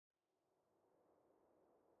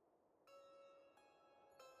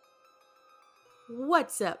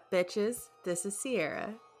What's up, bitches? This is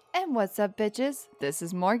Sierra. And what's up, bitches? This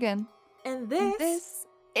is Morgan. And And this this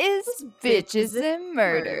is is Bitches Bitches and and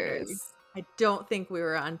Murders. Murders. I don't think we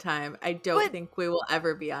were on time. I don't But think we will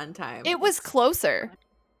ever be on time. it was closer.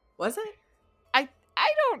 Was it?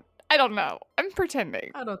 I don't know. I'm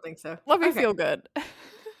pretending. I don't think so. Let me Okay. feel good.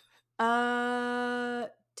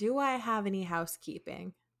 Do I have any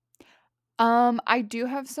housekeeping? I do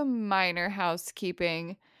have some minor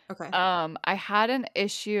housekeeping. Okay. I had an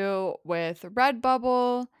issue with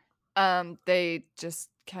Redbubble. They just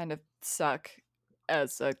kind of suck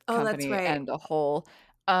as a Oh, that's company right. and a whole.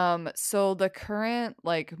 So the current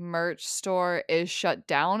like merch store is shut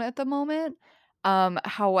down at the moment.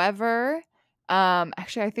 However,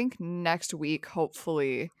 actually I think next week,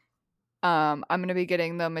 hopefully, I'm gonna be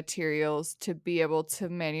getting the materials to be able to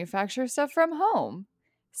manufacture stuff from home.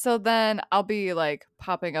 So then I'll be like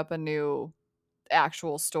popping up a new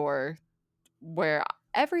actual store where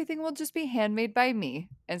everything will just be handmade by me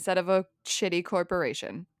instead of a shitty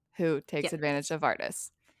corporation who takes advantage Yes. of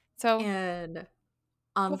artists. So And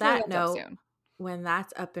on hopefully that that's up note, soon. when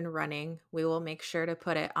that's up and running, we will make sure to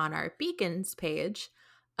put it on our Beacons page.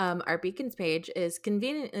 Our Beacons page is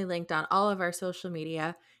conveniently linked on all of our social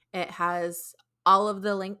media. It has all of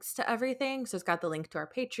the links to everything. So it's got the link to our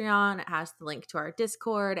Patreon, it has the link to our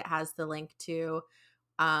Discord, it has the link to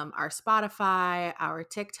our Spotify, our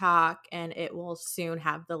TikTok, and it will soon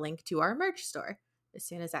have the link to our merch store as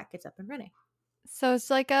soon as that gets up and running. So it's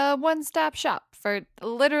like a one-stop shop for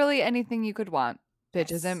literally anything you could want.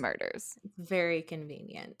 Bitches and Yes, murders. very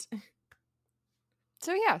convenient.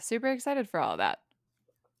 So yeah, super excited for all of that.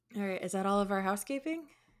 All right, is that all of our housekeeping?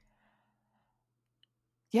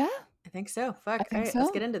 Yeah, I think so. I Fuck. All think right, let's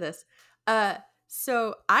so. get into this.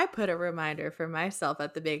 So I put a reminder for myself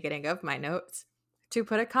at the beginning of my notes to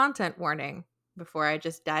put a content warning before I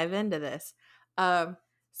just dive into this. Um,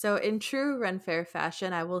 so in true Ren Fair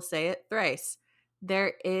fashion, I will say it thrice.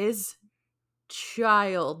 There is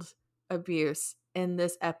child abuse in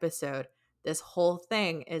this episode. This whole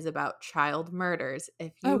thing is about child murders.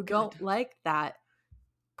 If Oh, you good. don't like that,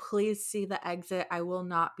 please see the exit. I will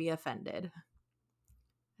not be offended.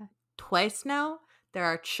 Twice now. There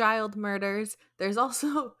are child murders. There's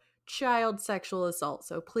also child sexual assault.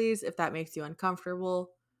 So please, if that makes you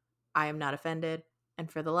uncomfortable, I am not offended. And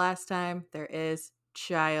for the last time, there is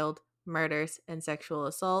child murders and sexual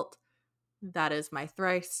assault. That is my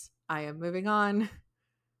thrice. I am moving on.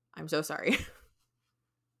 I'm so sorry.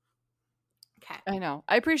 I know.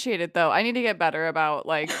 I appreciate it though. I need to get better about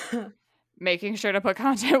like Okay. making sure to put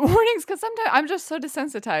content warnings because sometimes I'm just so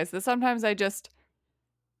desensitized that sometimes I just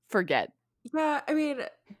forget. Yeah, I mean,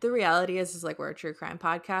 the reality is like we're a true crime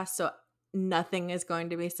podcast, so nothing is going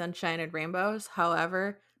to be sunshine and rainbows.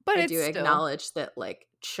 However, But I it's do still acknowledge that like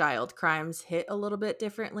child crimes hit a little bit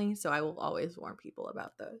differently, so I will always warn people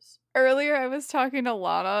about those. earlier I was talking to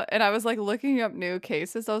Lana and I was like looking up new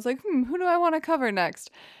cases. I was like, who do I want to cover next?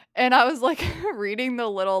 And I was like reading the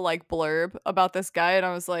little like blurb about this guy and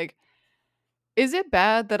I was like, is it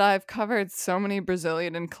bad that I've covered so many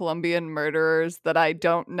Brazilian and Colombian murderers that I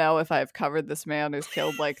don't know if I've covered this man who's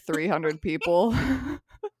killed like 300 people?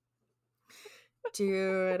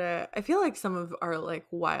 Dude, I feel like some of our like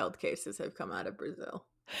wild cases have come out of Brazil.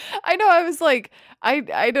 I know. I was like,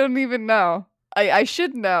 I don't even know. I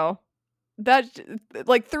should know that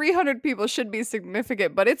like 300 people should be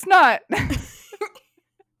significant, but it's not.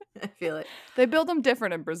 I feel it. They build them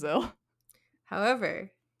different in Brazil.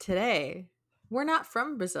 However, today we're not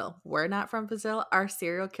from Brazil. We're not from Brazil. Our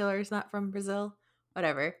serial killer is not from Brazil.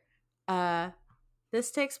 Whatever. Uh,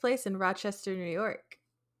 this takes place in Rochester, New York.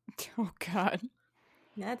 Oh God.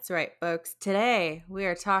 That's right, folks. Today we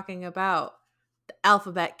are talking about the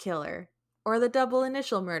alphabet killer, or the double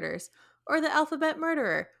initial murders, or the alphabet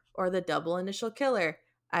murderer, or the double initial killer.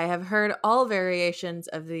 I have heard all variations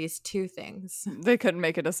of these two things. They couldn't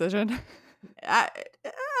make a decision. I, uh,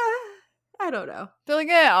 I don't know. They're like,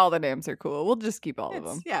 yeah, all the names are cool. We'll just keep all of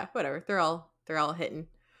It's them. yeah, whatever. They're all hitting.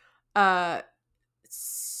 Uh,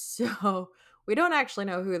 so we don't actually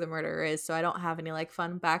know who the murderer is, so I don't have any like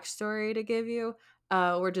fun backstory to give you.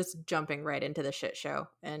 We're just jumping right into the shit show,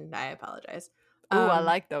 and I apologize. Ooh, I Um,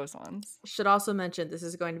 like those ones. should also mention this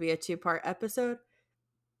is going to be a two-part episode.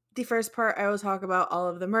 The first part, I will talk about all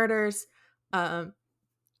of the murders. Um,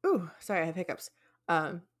 sorry, I have hiccups.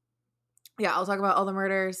 Um, yeah, I'll talk about all the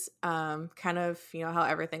murders, kind of, how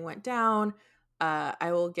everything went down.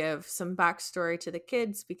 I will give some backstory to the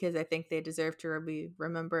kids because I think they deserve to be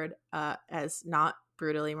remembered as not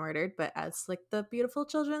brutally murdered, but as like the beautiful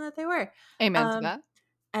children that they were. Amen to Um, that.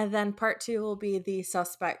 and then part two will be the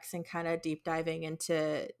suspects and kind of deep diving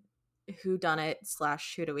into who done it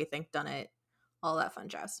 / who do we think done it, all that fun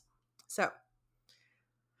jazz. So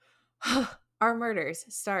our murders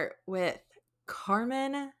start with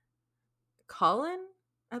Carmen Collin,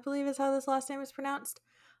 I believe is how this last name is pronounced.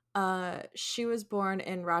 She was born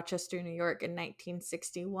in Rochester, New York in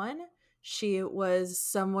 1961. She was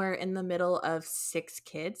somewhere in the middle of 6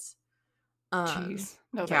 kids. Jeez.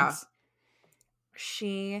 No Yeah. thanks.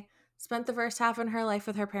 She spent the first half of her life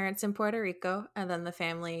with her parents in Puerto Rico, and then the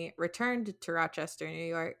family returned to Rochester, New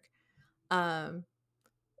York.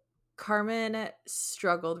 Carmen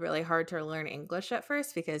struggled really hard to learn English at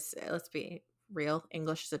first because, let's be real,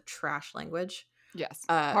 English is a trash language. Yes.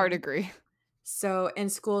 Hard Um, agree. So in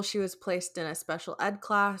school, she was placed in a special ed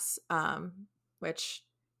class, which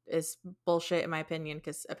is bullshit in my opinion,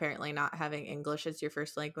 because apparently not having English as your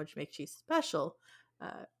first language makes you special.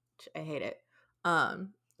 I hate it.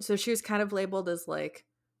 So she was kind of labeled as like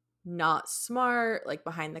not smart, like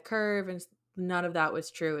behind the curve, and none of that was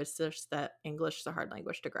true. It's just that English is a hard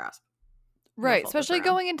language to grasp. No Right. fault of Especially her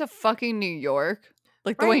own. going into fucking New York.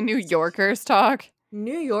 Like the way Right? New Yorkers talk.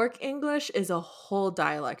 New York English is a whole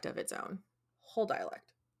dialect of its own. Whole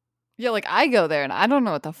dialect. Yeah, like I go there and I don't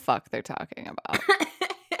know what the fuck they're talking about.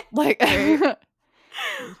 Like Right.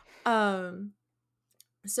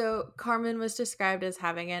 So Carmen was described as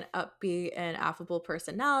having an upbeat and affable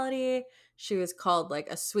personality. She was called like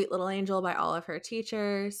a sweet little angel by all of her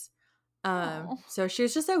teachers. Oh. So she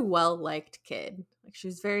was just a well-liked kid. Like she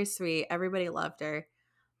was very sweet. Everybody loved her.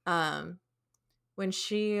 When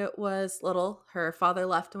she was little, her father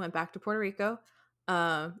left and went back to Puerto Rico.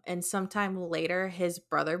 And sometime later, his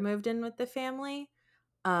brother moved in with the family.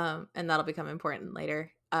 And that'll become important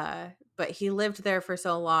later. But he lived there for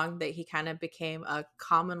so long that he kind of became a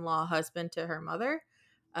common law husband to her mother.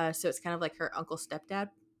 So it's kind of like her uncle stepdad.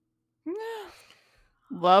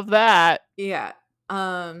 Love that. Yeah.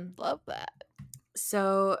 Love that.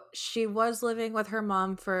 So she was living with her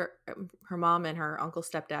mom and her uncle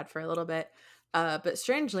stepdad for a little bit. But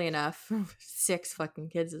strangely enough, 6 fucking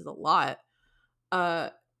kids is a lot.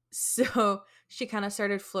 So she kind of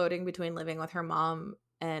started floating between living with her mom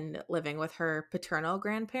and living with her paternal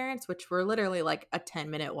grandparents, which were literally like a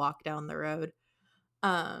 10-minute walk down the road.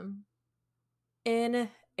 In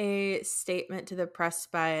a statement to the press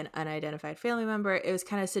by an unidentified family member, it was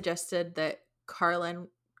kind of suggested that Carmen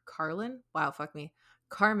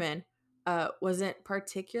wasn't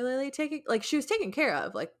particularly she was taken care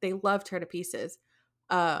of. Like they loved her to pieces.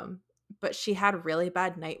 But she had really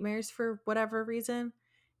bad nightmares for whatever reason.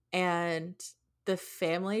 And the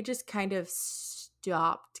family just kind of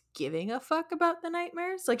stopped giving a fuck about the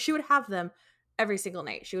nightmares. Like she would have them every single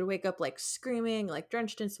night. She would wake up like screaming, like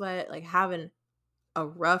drenched in sweat, like having a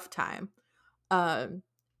rough time. And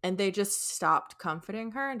they just stopped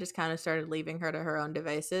comforting her and just kind of started leaving her to her own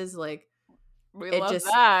devices. Like We it love just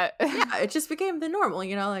that. yeah, it just became the normal, like,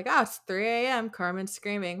 it's 3 a.m. Carmen's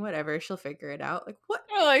screaming, whatever, she'll figure it out. Like what?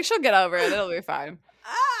 We're like, she'll get over it. It'll be fine.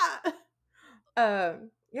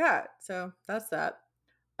 Yeah, so that's that.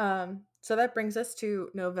 So that brings us to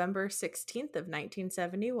November 16th of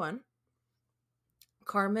 1971.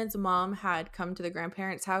 Carmen's mom had come to the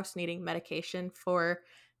grandparents' house needing medication for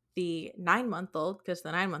the 9-month-old because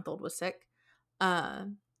the 9-month-old was sick.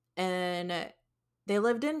 And they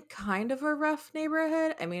lived in kind of a rough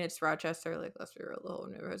neighborhood. I mean, it's Rochester, like let's be real, the whole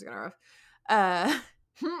neighborhood's kind of rough.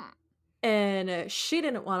 And she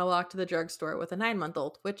didn't want to walk to the drugstore with a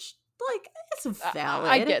 9-month-old, which like it's valid.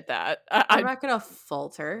 I get that. I'm not gonna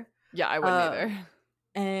fault her. Yeah, I wouldn't either.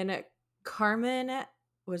 And Carmen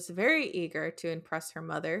was very eager to impress her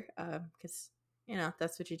mother, because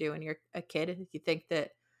that's what you do when you're a kid. You think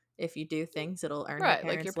that if you do things, it'll earn Right,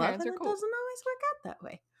 your like your parents' love, parents and are it cool. doesn't always work out that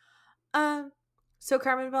way. So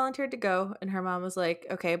Carmen volunteered to go, and her mom was like,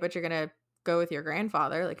 "Okay, but you're gonna go with your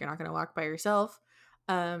grandfather. Like you're not gonna walk by yourself."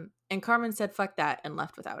 And Carmen said, "Fuck that," and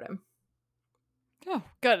left without him. Oh,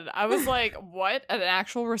 good. I was like, what? An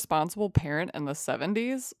actual responsible parent in the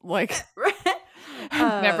 70s? Like,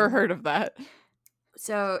 I've never heard of that.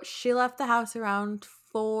 So she left the house around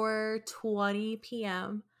 4:20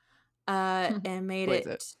 p.m. And made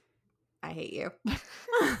it. I hate you.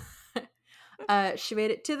 She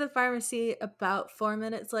made it to the pharmacy about 4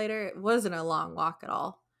 minutes later. It wasn't a long walk at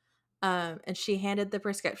all. And she handed the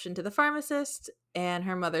prescription to the pharmacist and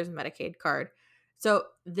her mother's Medicaid card. So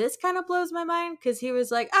this kind of blows my mind because he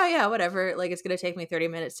was like, "Oh yeah, whatever. Like it's gonna take me 30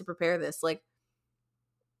 minutes to prepare this." Like,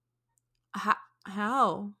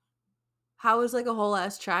 how? How is like a whole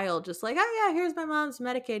ass child just like, "Oh yeah, here's my mom's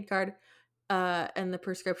Medicaid card, and the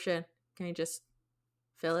prescription. Can you just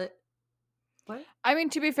fill it?" What? I mean,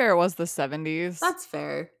 to be fair, it was the 70s. That's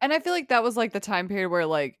fair. And I feel like that was like the time period where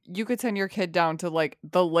like you could send your kid down to like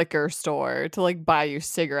the liquor store to like buy you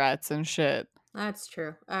cigarettes and shit. That's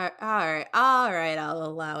true. All right. I'll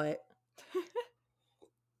allow it.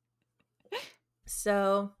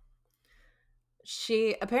 So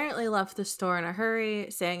she apparently left the store in a hurry,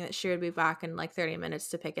 saying that she would be back in like 30 minutes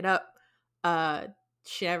to pick it up.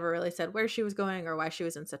 She never really said where she was going or why she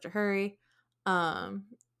was in such a hurry.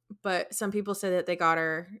 But some people say that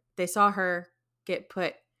they saw her get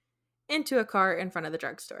put into a car in front of the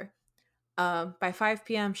drugstore. By 5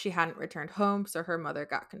 p.m., she hadn't returned home, so her mother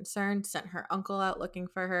got concerned, sent her uncle out looking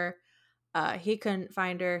for her. He couldn't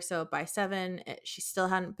find her, so by 7, she still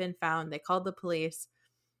hadn't been found. They called the police,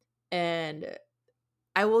 and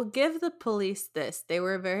I will give the police this. They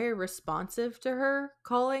were very responsive to her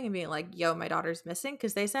calling and being like, yo, my daughter's missing,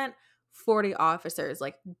 because they sent 40 officers,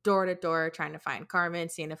 like, door to door trying to find Carmen,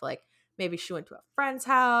 seeing if, like, maybe she went to a friend's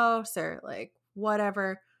house or, like,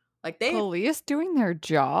 whatever. Like, Police doing their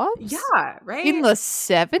jobs? Yeah, right? In the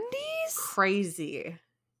 70s? Crazy.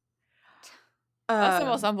 That's the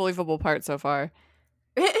most unbelievable part so far.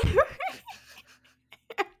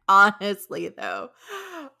 Honestly, though.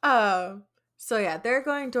 So yeah, they're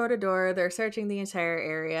going door to door. They're searching the entire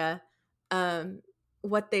area.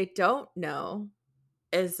 What they don't know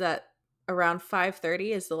is that around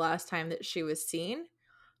 5:30 is the last time that she was seen.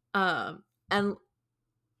 And I'm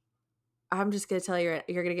just gonna tell you,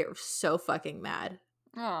 you're gonna get so fucking mad.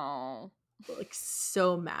 Oh. Like,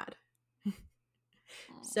 so mad.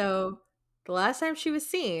 So the last time she was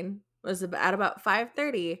seen was at about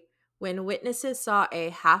 5:30, when witnesses saw a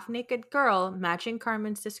half-naked girl matching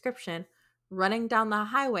Carmen's description running down the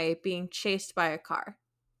highway being chased by a car.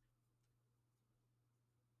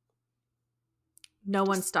 No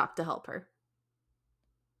one stopped to help her.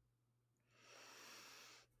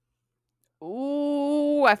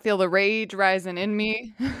 Ooh, I feel the rage rising in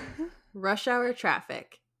me. Rush hour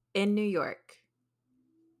traffic in New York.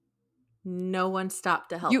 No one stopped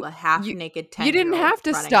to help a half-naked 10-year-old. You didn't have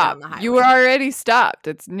to running stop. down the highway. You were already stopped.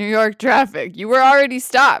 It's New York traffic. You were already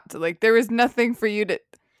stopped. Like, there was nothing for you to...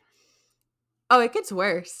 Oh, it gets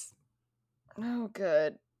worse. Oh,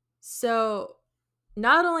 good. So,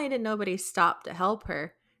 not only did nobody stop to help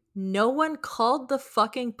her, no one called the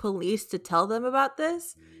fucking police to tell them about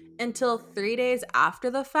this until 3 days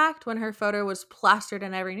after the fact, when her photo was plastered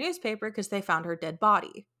in every newspaper because they found her dead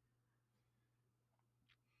body.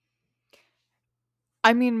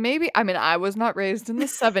 I mean, I was not raised in the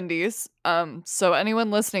 70s, so anyone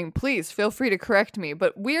listening, please feel free to correct me,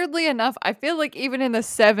 but weirdly enough, I feel like even in the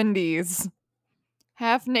 70s,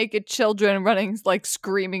 half-naked children running, like,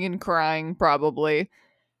 screaming and crying, probably,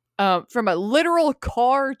 from a literal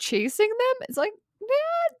car chasing them, it's like,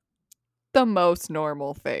 not the most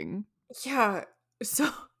normal thing. Yeah, so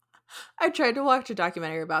I tried to watch a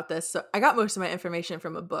documentary about this, so I got most of my information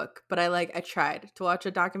from a book, but I tried to watch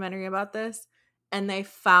a documentary about this, and they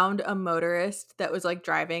found a motorist that was like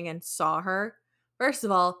driving and saw her. First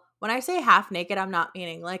of all, when I say half naked, I'm not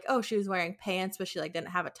meaning like, oh, she was wearing pants but she like didn't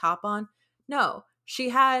have a top on. No, she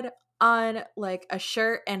had on like a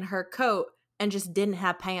shirt and her coat and just didn't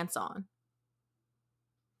have pants on.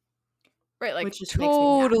 Right, like, which is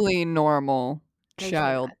totally normal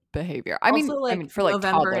child behavior. I mean, for like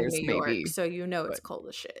November toddlers, in New York, maybe. so you know it's cold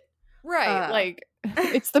as shit. Right, like,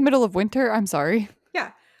 it's the middle of winter. I'm sorry.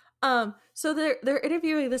 Yeah. So they're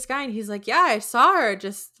interviewing this guy, and he's like, yeah, I saw her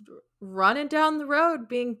just running down the road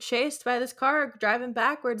being chased by this car driving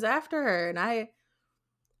backwards after her, and I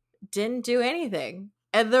didn't do anything.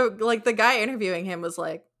 And the guy interviewing him was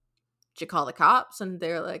like, did you call the cops? And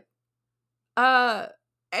they're like, I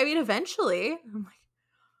mean, eventually. I'm like,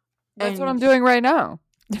 that's what I'm doing right now.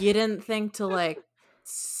 You didn't think to like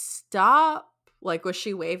stop? Like, was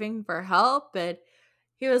she waving for help? And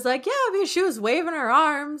he was like, yeah, I mean, she was waving her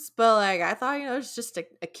arms, but like, I thought, it's just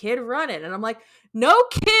a kid running. And I'm like, no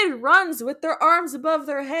kid runs with their arms above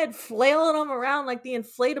their head, flailing them around like the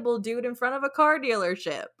inflatable dude in front of a car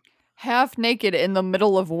dealership. Half naked in the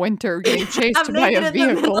middle of winter, getting chased by a vehicle.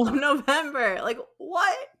 In the middle of November. Like,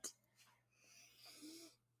 what?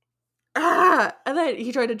 And then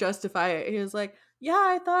he tried to justify it. He was like, yeah,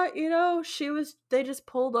 I thought, they just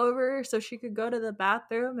pulled over so she could go to the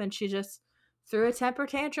bathroom, and she just threw a temper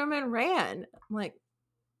tantrum and ran. I'm like,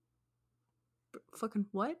 fucking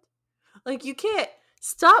what? Like, you can't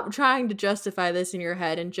stop trying to justify this in your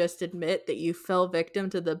head and just admit that you fell victim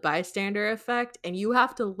to the bystander effect, and you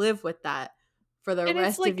have to live with that for the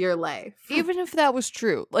rest of your life. Even if that was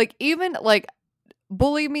true, like, even like,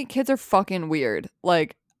 believe me, kids are fucking weird.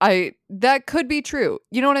 Like, that could be true.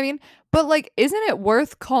 You know what I mean? But, like, isn't it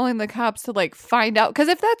worth calling the cops to, like, find out? Because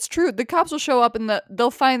if that's true, the cops will show up and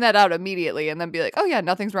they'll find that out immediately and then be like, "Oh, yeah,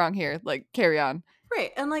 nothing's wrong here. Like, carry on."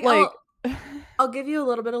 Right. And like Like I'll give you a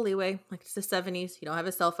little bit of leeway. Like it's the 70s, you don't have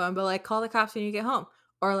a cell phone, but like call the cops when you get home.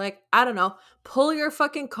 Or like, I don't know, pull your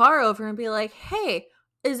fucking car over and be like, "Hey,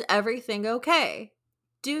 is everything okay?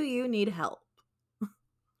 Do you need help?"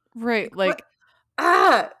 Right, Like what? like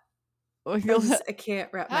Ah, like, you'll I can't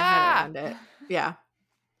wrap my head ah! around it. Yeah.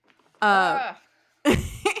 Uh Ah!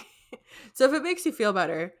 so if it makes you feel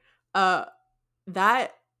better, uh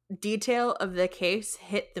that detail of the case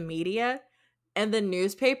hit the media and the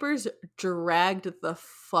newspapers dragged the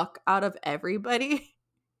fuck out of everybody.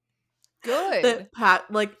 Good. That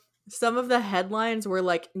Pat like some of the headlines were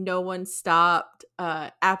like no one stopped,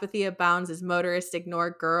 apathy abounds as motorists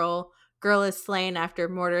ignore girl is slain after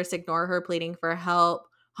motorists ignore her pleading for help,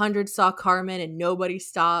 hundreds saw Carmen and nobody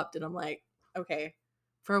stopped. And I'm like, okay,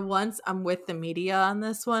 for once I'm with the media on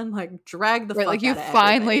this one, like drag the Right, like, fuck you out of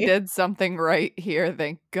finally everybody. did something right here,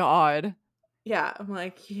 thank God. Yeah, I'm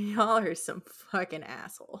like, y'all are some fucking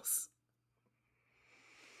assholes.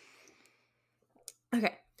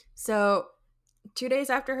 Okay, so 2 days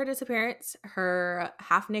after her disappearance, her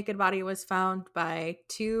half naked body was found by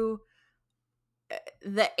two.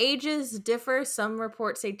 The ages differ. Some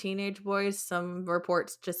reports say teenage boys, some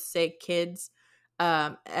reports just say kids.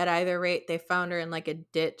 At either rate, they found her in like a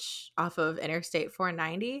ditch off of Interstate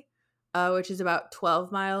 490, which is about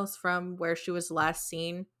 12 miles from where she was last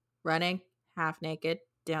seen running half naked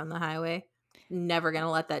down the highway. Never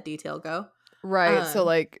gonna let that detail go. Right, so, Um,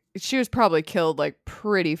 like, she was probably killed, like,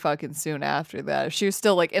 pretty fucking soon after that. If she was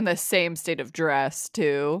still, like, in the same state of dress,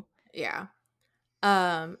 too. yeah.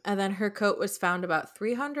 And then her coat was found about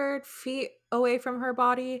 300 feet away from her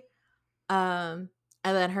body. Um,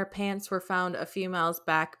 and then her pants were found a few miles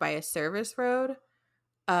back by a service road.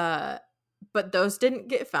 Uh, but those didn't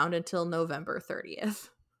get found until November 30th.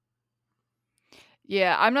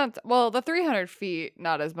 Yeah, I'm not well, the 300 feet,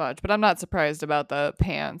 not as much, but I'm not surprised about the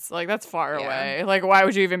pants. Like, that's far Yeah. away. Like, why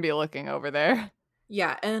would you even be looking over there?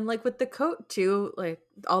 Yeah, and like with the coat too, like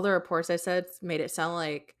all the reports I said made it sound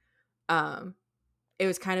like um it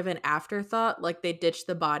was kind of an afterthought. Like they ditched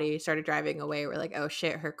the body, started driving away. We're like, oh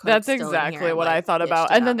shit, her That's coat's still in here, exactly and what I like thought about.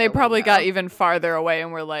 ditched it And then out they the probably got window. even farther away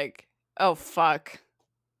and were like, "Oh fuck.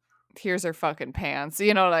 Here's her fucking pants."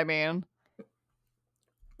 You know what I mean?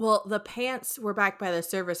 Well, the pants were back by the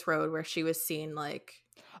service road where she was seen. Like,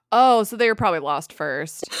 Oh, so they were probably lost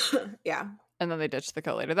first, yeah, and then they ditched the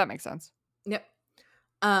coat later. That makes sense. yep.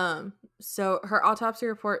 So her autopsy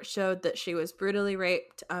report showed that she was brutally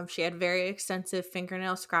raped. She had very extensive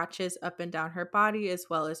fingernail scratches up and down her body, as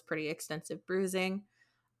well as pretty extensive bruising.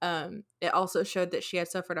 It also showed that she had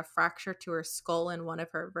suffered a fracture to her skull and one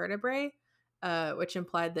of her vertebrae, which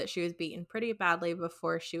implied that she was beaten pretty badly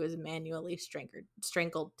before she was manually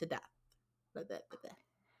strangled to death. Blah, blah, blah, blah.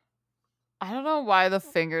 I don't know why the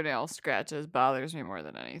fingernail scratches bothers me more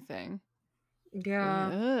than anything. Yeah,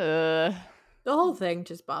 Ugh. the whole thing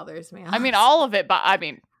just bothers me. I mean, Honestly. all of it, but I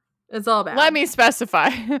mean, It's all bad. let me specify.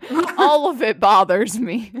 All of it bothers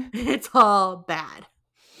me. It's all bad.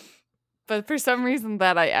 But for some reason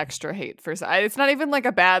that I extra hate it's not even like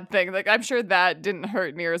a bad thing. Like I'm sure that didn't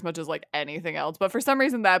hurt near as much as like anything else, but for some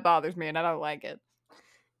reason that bothers me and I don't like it.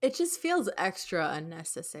 It just feels extra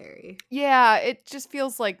unnecessary. Yeah, it just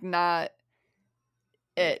feels like not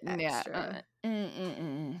Like it. Yeah. extra.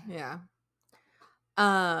 Mm-mm-mm. Yeah.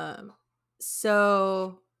 Um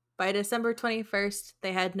so by December 21st,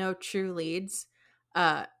 they had no true leads.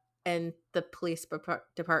 Uh and the police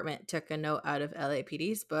department took a note out of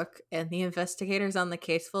LAPD's book, and the investigators on the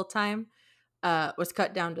case full time was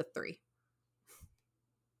cut down to 3.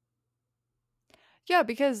 Yeah,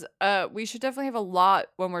 because we should definitely have a lot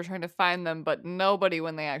when we're trying to find them, but nobody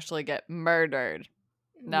when they actually get murdered.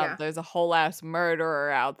 Now Yeah. that there's a whole ass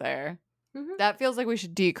murderer out there. Hmm. That feels like we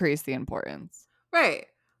should decrease the importance. Right.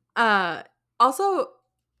 Also,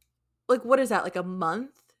 like, what is that? Like a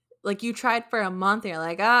month? Like you tried for a month and you're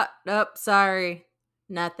like, nope, sorry,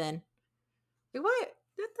 nothing. Like what?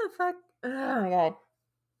 What the fuck? Oh my god.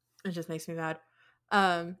 It just makes me mad.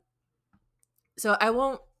 Um, so I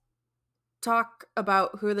won't talk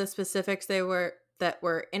about who the specifics they were that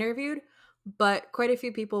were interviewed, but quite a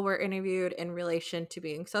few people were interviewed in relation to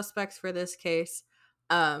being suspects for this case.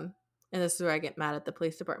 And this is where I get mad at the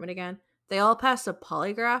police department again. They all passed a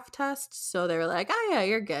polygraph test, so they were like, "Oh yeah,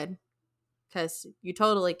 you're good," because you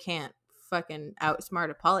totally can't fucking outsmart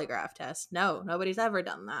a polygraph test. No, nobody's ever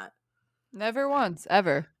done that. Never once,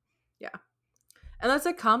 ever. Yeah. And that's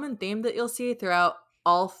a common theme that you'll see throughout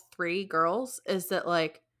all 3 girls is that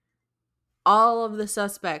like all of the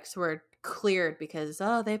suspects were cleared because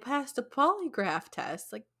they passed a polygraph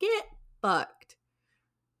test. Like, get fucked.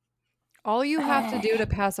 All you have to do to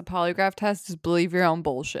pass a polygraph test is believe your own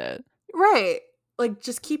bullshit. Right. Like,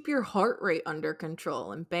 just keep your heart rate under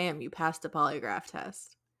control and bam, you passed a polygraph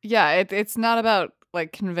test. Yeah, it's not about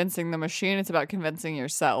like convincing the machine, it's about convincing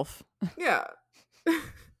yourself. Yeah.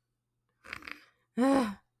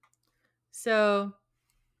 So,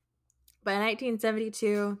 by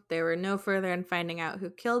 1972, they were no further in finding out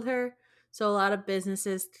who killed her. So, a lot of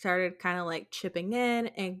businesses started kind of like chipping in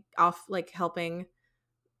and off, like helping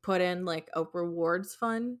put in like a rewards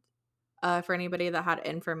fund for anybody that had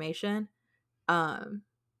information. And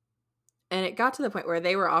it got to the point where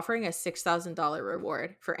they were offering a $6,000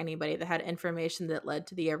 reward for anybody that had information that led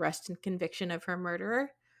to the arrest and conviction of her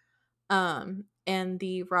murderer. And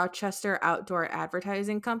the Rochester Outdoor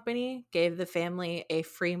Advertising Company gave the family a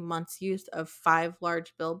free month's use of 5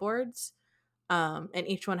 large billboards. And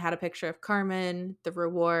each one had a picture of Carmen, the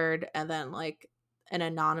reward, and then like an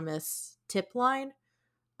anonymous tip line.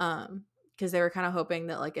 Because they were kind of hoping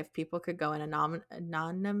that like if people could go in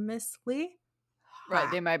anonymously, Right,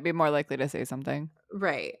 they might be more likely to say something.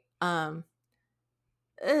 right.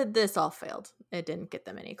 This all failed. It didn't get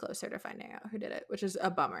them any closer to finding out who did it, which is a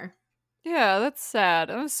bummer. Yeah, that's sad.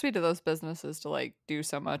 It was sweet of those businesses to like do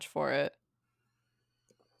so much for it.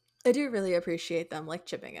 I do really appreciate them like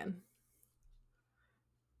chipping in.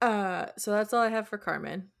 So that's all I have for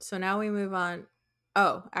Carmen. So now we move on.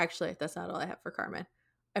 Oh, actually, that's not all I have for Carmen.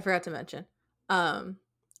 I forgot to mention.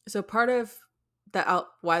 So part of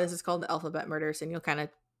why this is called the alphabet murders, and you'll kind of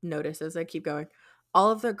notice as I keep going,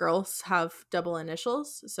 all of the girls have double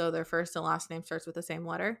initials, so their first and last name starts with the same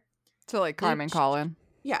letter. So like Carmen Collin.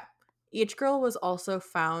 Yeah. Each girl was also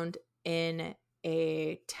found in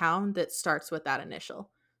a town that starts with that initial.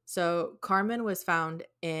 So Carmen was found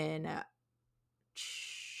in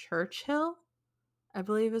Churchill, I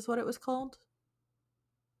believe is what it was called.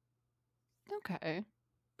 Okay.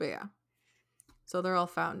 But yeah. So they're all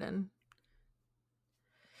found in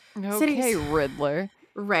Okay, cities. Riddler.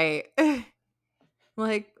 Right.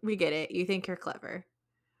 Like, we get it. You think you're clever.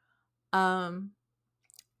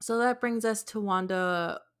 So that brings us to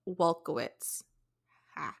Wanda Wolkowitz.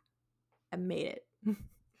 Ha. I made it.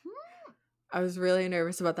 I was really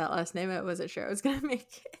nervous about that last name. I wasn't sure I was gonna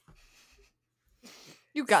make it.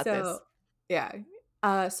 You got this. Yeah.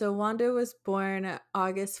 So Wanda was born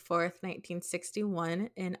August 4th, 1961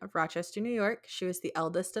 in Rochester, New York. She was the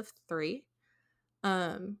eldest of 3.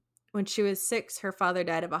 When she was 6, her father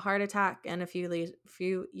died of a heart attack, and a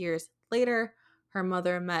few years later, her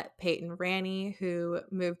mother met Peyton Ranney, who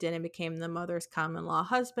moved in and became the mother's common-law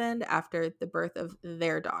husband after the birth of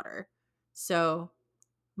their daughter. So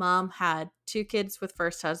mom had 2 kids with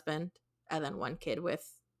first husband and then 1 kid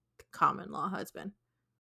with the common-law husband.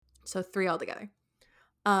 So 3 altogether.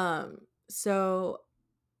 So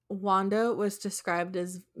Wanda was described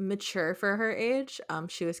as mature for her age.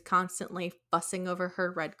 She was constantly fussing over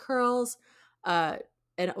her red curls. And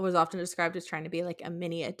it was often described as trying to be like a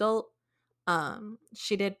mini adult.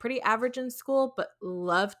 She did pretty average in school, but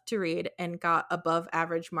loved to read and got above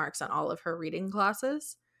average marks on all of her reading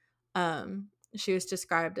classes. She was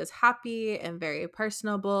described as happy and very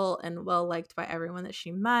personable and well liked by everyone that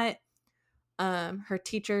she met. Her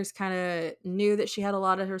teachers kind of knew that she had a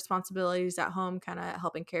lot of responsibilities at home, kind of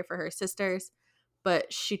helping care for her sisters,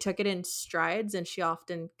 but she took it in strides, and she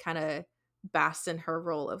often kind of basked in her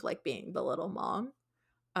role of like being the little mom,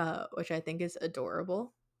 which I think is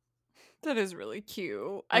adorable. That is really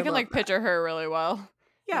cute. I can like picture her really well.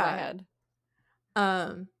 Yeah. In my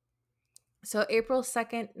head. So April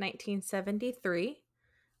 2nd, 1973.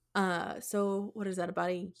 So what is that,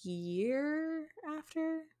 about a year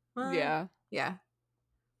after? Yeah. Yeah.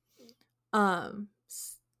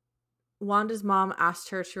 Wanda's mom asked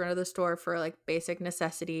her to run to the store for like basic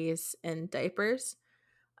necessities and diapers.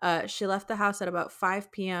 She left the house at about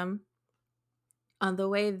 5 p.m. On the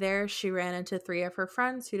way there, she ran into 3 of her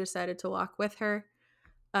friends who decided to walk with her.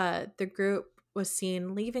 The group was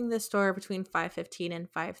seen leaving the store between 5:15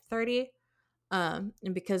 and 5:30. And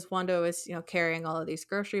because Wanda was, carrying all of these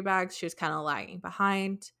grocery bags, she was kind of lagging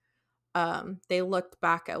behind. They looked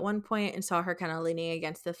back at one point and saw her kind of leaning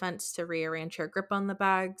against the fence to rearrange her grip on the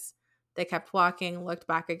bags. They kept walking, looked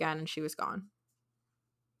back again, and she was gone.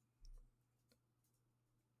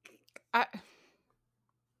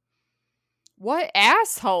 What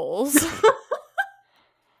assholes?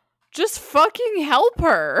 Just fucking help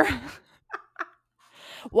her.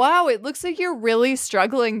 Wow, it looks like you're really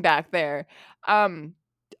struggling back there.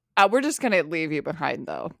 We're just gonna leave you behind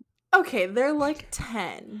though. Okay, they're like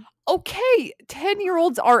 10. Okay,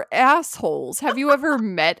 10-year-olds are assholes. Have you ever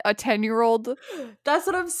met a 10-year-old? That's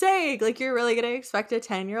what I'm saying. Like, you're really gonna expect a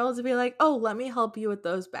 10-year-old to be like, oh, let me help you with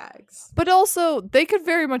those bags. But also, they could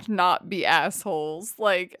very much not be assholes.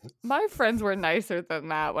 Like, my friends were nicer than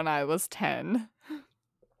that when I was 10.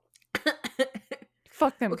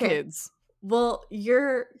 Fuck them Okay. kids. Well,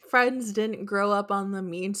 your friends didn't grow up on the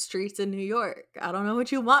mean streets in New York. I don't know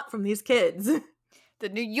what you want from these kids. The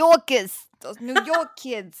New Yorkers. Those New York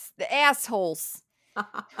kids. The assholes. We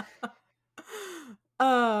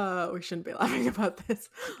shouldn't be laughing about this.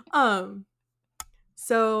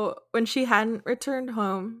 So when she hadn't returned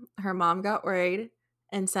home, her mom got worried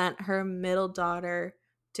and sent her middle daughter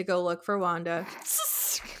to go look for Wanda,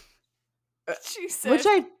 Jesus. which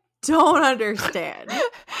I don't understand.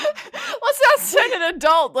 Let's not send an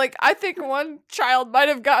adult. Like, I think one child might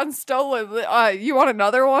have gotten stolen. You want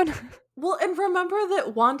another one? Well, and remember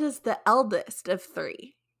that Wanda's the eldest of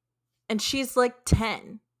 3, and she's like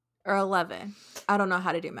 10 or 11. I don't know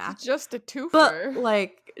how to do math. Just a twofer. But,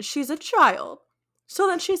 like, she's a child. So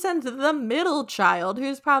then she sends the middle child,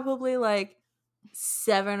 who's probably like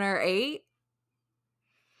 7 or 8,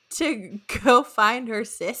 to go find her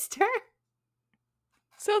sister.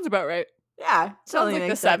 Sounds about right. Yeah. Sounds like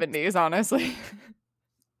the 70s, honestly.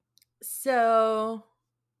 So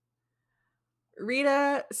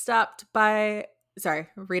Rita stopped by. Sorry,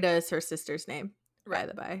 Rita is her sister's name. By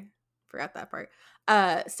the by. Forgot that part.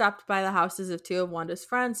 Stopped by the houses of 2 of Wanda's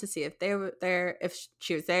friends to see if they were there, if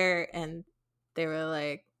she was there, and they were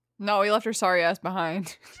like, no, we left her sorry ass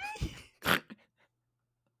behind. Yeah,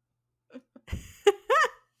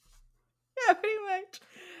 pretty much.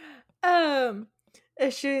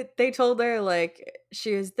 They told her like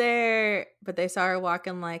she was there, but they saw her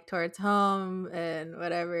walking like towards home and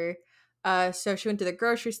whatever. So she went to the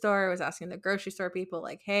grocery store, was asking the grocery store people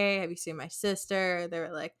like, hey, have you seen my sister? They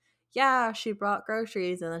were like, yeah, she brought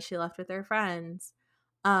groceries and then she left with her friends.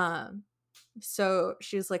 So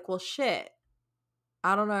she was like, well, shit,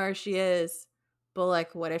 I don't know where she is, but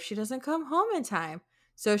like, what if she doesn't come home in time?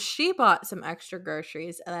 So she bought some extra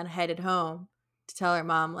groceries and then headed home to tell her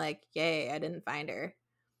mom, like, yay, I didn't find her.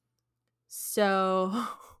 So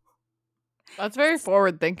that's very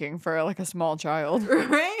forward thinking for like a small child.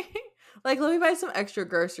 Right? Like, let me buy some extra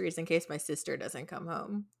groceries in case my sister doesn't come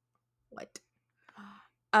home. What?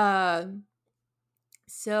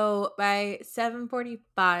 So by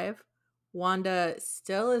 7:45, Wanda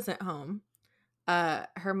still isn't home.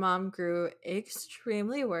 Her mom grew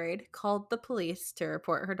extremely worried, called the police to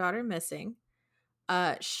report her daughter missing.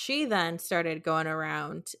 She then started going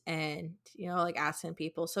around and, like asking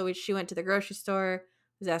people. So she went to the grocery store,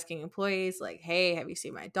 was asking employees, like, hey, have you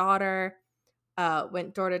seen my daughter?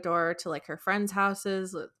 Went door to door to like her friends'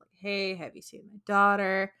 houses, like, hey, have you seen my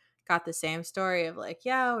daughter? Got the same story of like,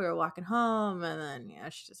 yeah, we were walking home and then,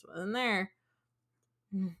 she just wasn't there.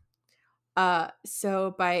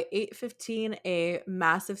 So by 8:15, a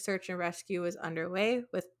massive search and rescue was underway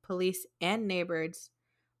with police and neighbors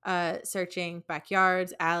searching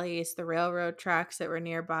backyards, alleys, the railroad tracks that were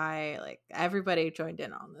nearby. Like, everybody joined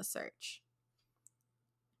in on the search.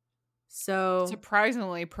 So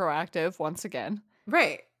surprisingly proactive once again.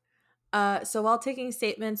 Right. So while taking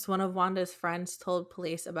statements, one of Wanda's friends told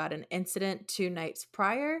police about an incident 2 nights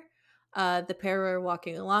prior. The pair were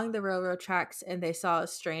walking along the railroad tracks and they saw a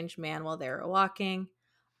strange man while they were walking.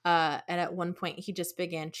 And at one point, he just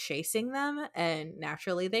began chasing them, and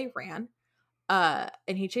naturally they ran.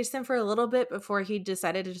 And he chased them for a little bit before he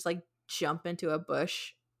decided to just like jump into a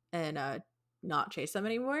bush and not chase them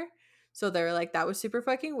anymore. So they were like, that was super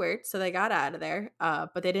fucking weird. So they got out of there.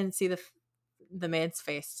 But they didn't see the man's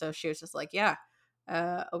face. So she was just like, yeah,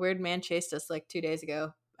 a weird man chased us like 2 days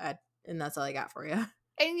ago. And that's all I got for you.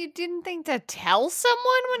 And you didn't think to tell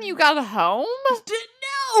someone when you got home?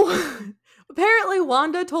 No. Apparently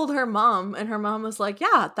Wanda told her mom, and her mom was like,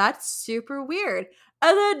 yeah, that's super weird.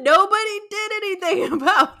 And then nobody did anything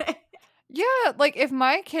about it. Yeah, like if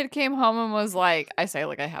my kid came home and was like, I say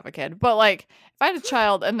like I have a kid, but like if I had a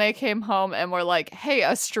child and they came home and were like, hey,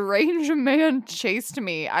 a strange man chased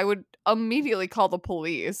me, I would immediately call the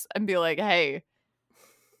police and be like, hey,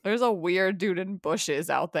 there's a weird dude in bushes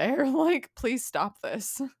out there. Like, please stop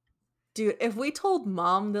this. Dude, if we told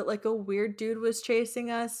mom that like a weird dude was chasing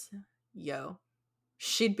us,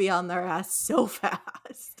 she'd be on their ass so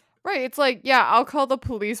fast. Right, it's like, yeah, I'll call the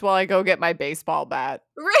police while I go get my baseball bat.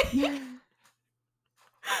 Right.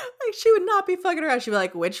 Like, she would not be fucking around. She'd be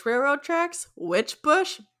like, which railroad tracks? Which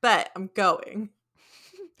bush? Bet, I'm going.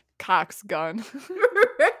 Cox gun.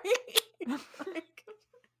 Right? Like,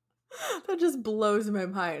 that just blows my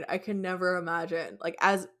mind. I can never imagine. Like,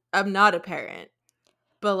 as I'm not a parent,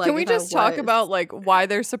 But like Can we if I just talk was about like why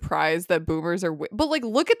they're surprised that boomers are but like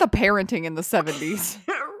look at the parenting in the 70s.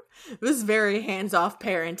 it was very hands-off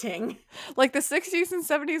parenting. Like the 60s and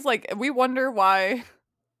 70s, like we wonder why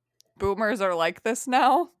boomers are like this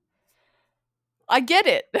now. I get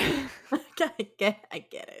it. I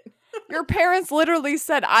get it. Your parents literally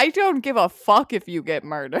said, I don't give a fuck if you get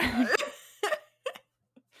murdered.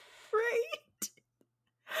 Right?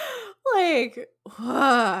 Like,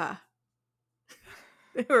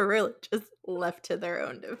 they were really just left to their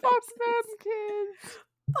own devices. Fuck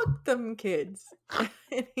them kids. Fuck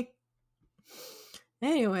them kids.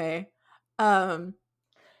 Anyway,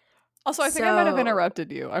 Also, I think I might have so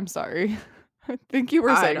interrupted you. I'm sorry. I think you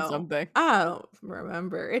were saying something. I don't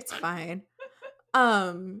remember. It's fine.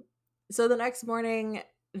 So the next morning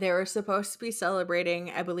they were supposed to be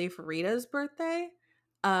celebrating, I believe, Rita's birthday.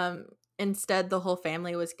 Instead, the whole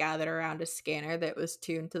family was gathered around a scanner that was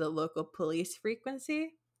tuned to the local police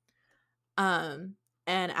frequency. And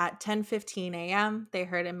at 10:15 a.m., they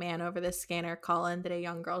heard a man over the scanner call in that a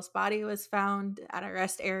young girl's body was found at a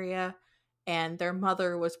rest area, and their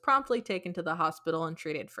mother was promptly taken to the hospital and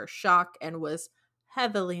treated for shock and was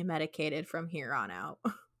heavily medicated from here on out.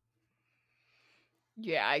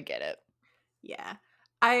 Yeah, I get it. Yeah.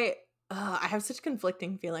 I have such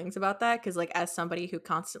conflicting feelings about that because, like, as somebody who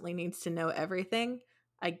constantly needs to know everything,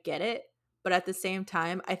 I get it. But at the same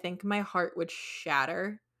time, I think my heart would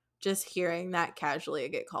shatter just hearing that casually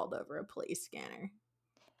get called over a police scanner.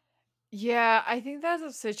 Yeah, I think that's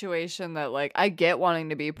a situation that like I get wanting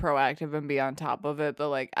to be proactive and be on top of it, but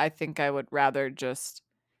like I think I would rather just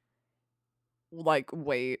like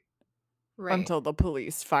wait Right. until the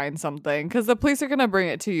police find something because the police are gonna bring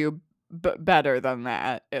it to you better than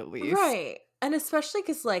that at least. Right. And especially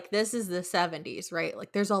because, like, this is the 70s, right?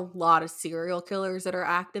 Like, there's a lot of serial killers that are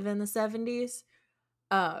active in the 70s.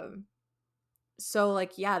 So,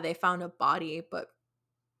 like, yeah, they found a body, but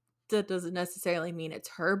that doesn't necessarily mean it's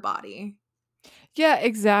her body. Yeah,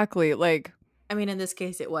 exactly. Like, I mean, in this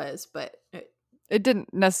case, it was, but it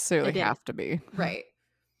didn't necessarily it didn't. have to be. Right.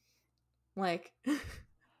 Like,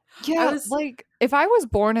 Yeah, like if I was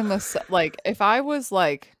born in the like if I was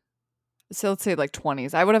like so let's say like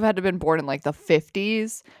 20s, I would have had to been born in like the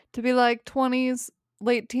 50s to be like 20s,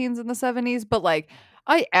 late teens in the 70s, but like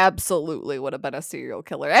I absolutely would have been a serial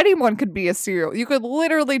killer. Anyone could be a serial. You could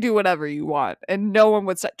literally do whatever you want and no one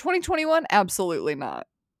would say 2021 absolutely not.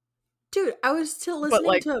 Dude, I was still But listening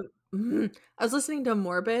like to I was listening to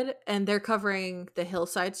Morbid, and they're covering the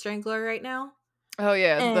Hillside Strangler right now. oh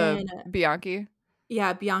yeah, the And Bianchi.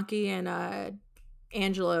 yeah, Bianchi and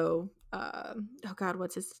Angelo, oh god,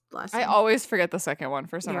 what's his last I name? always forget the second one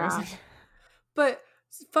for some reason. But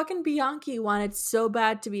fucking Bianchi wanted so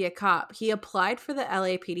bad to be a cop. He applied for the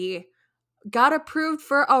LAPD, got approved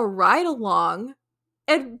for a ride along,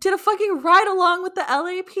 and did a fucking ride along with the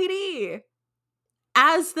LAPD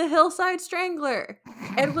as the Hillside Strangler,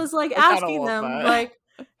 and was like asking them that. like,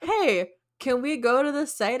 "Hey, can we go to the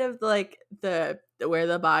site of like the where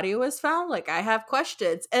the body was found? Like, I have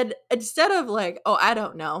questions." And instead of like, "Oh, I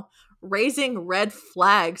don't know," raising red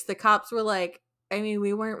flags, the cops were like, "I mean,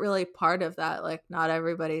 we weren't really part of that. Like, not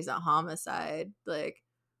everybody's a homicide. Like,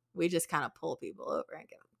 we just kind of pull people over and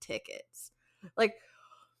give them tickets." Like,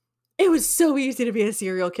 it was so easy to be a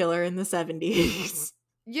serial killer in the 70s.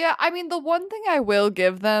 Yeah, I mean, the one thing I will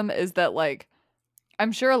give them is that, like,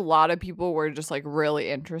 I'm sure a lot of people were just, like,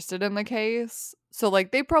 really interested in the case. So,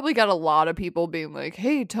 like, they probably got a lot of people being like,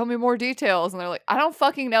 hey, tell me more details. And they're like, I don't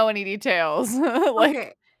fucking know any details. Like,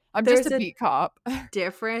 Okay, I'm just there's a a beat cop.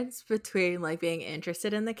 difference between like being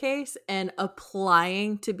interested in the case and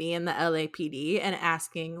applying to be in the LAPD and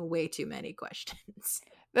asking way too many questions.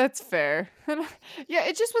 That's fair. Yeah,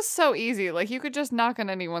 it just was so easy. Like, you could just knock on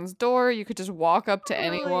anyone's door. You could just walk up to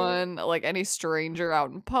Totally. anyone, like any stranger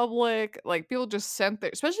out in public. Like, people just sent their,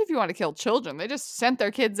 especially if you want to kill children, they just sent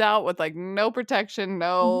their kids out with like no protection,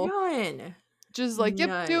 no, None. just like,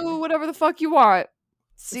 yep, do None. whatever the fuck you want.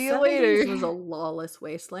 The See you 70s was a later. lawless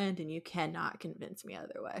wasteland, and you cannot convince me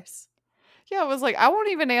otherwise. Yeah, it was like, I won't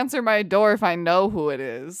even answer my door if I know who it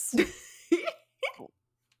is.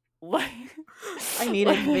 Like, I need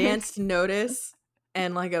like, advanced notice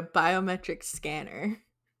and like a biometric scanner.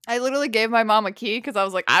 I literally gave my mom a key because I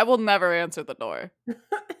was like, I will never answer the door.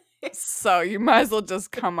 So you might as well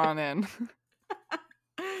just come on in.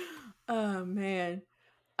 Oh man.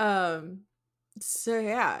 So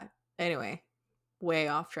yeah. Anyway, way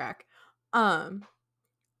off track.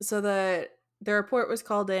 So the report was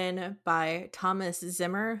called in by Thomas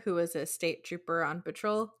Zimmer, who was a state trooper on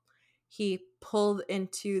patrol. He pulled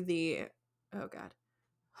into the oh god.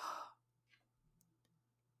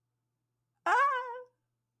 Ah!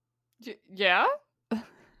 Yeah?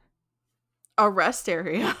 A rest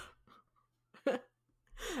area.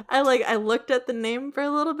 I looked at the name for a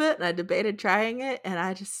little bit and I debated trying it and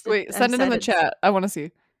Wait, I send it in the decided chat. I want to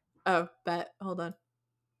see. oh, bet. Hold on.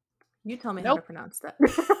 You tell me how to Nope. pronounce that.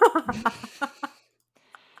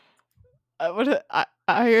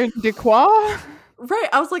 Iron de Croix? Right.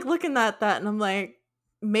 I was like looking at that and I'm like,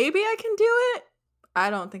 maybe I can do it. I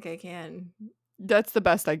don't think I can. That's the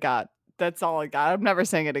best I got. That's all I got. I'm never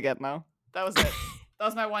saying it again, though. That was it. That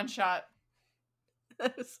was my one shot.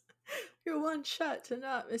 That's your one shot to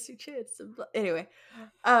not miss your chance. Anyway,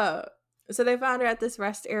 so they found her at this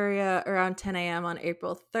rest area around 10 a.m. on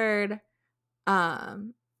April 3rd.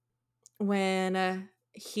 When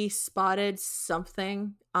he spotted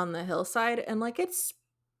something on the hillside, and like it's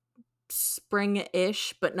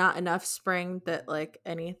spring-ish, but not enough spring that like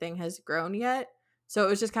anything has grown yet. So it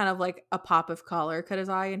was just kind of like a pop of color caught his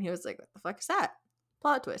eye, and he was like, "What the fuck is that?"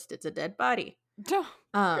 Plot twist: it's a dead body.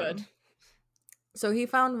 Good. So he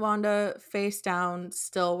found Wanda face down,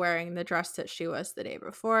 still wearing the dress that she was the day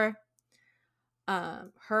before.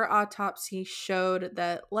 Her autopsy showed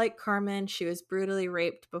that, like Carmen, she was brutally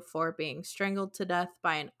raped before being strangled to death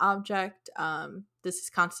by an object. This is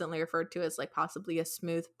constantly referred to as like possibly a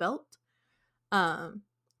smooth belt. Um,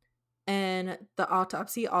 and the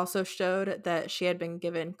autopsy also showed that she had been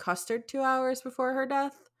given custard 2 hours before her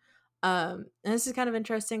death. And this is kind of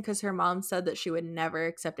interesting because her mom said that she would never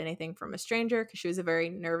accept anything from a stranger because she was a very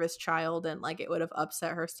nervous child and like it would have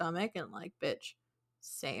upset her stomach and like, bitch,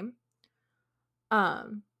 same.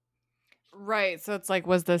 Right. So it's like,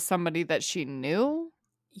 was this somebody that she knew?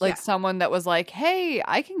 Like Yeah, someone that was like, hey,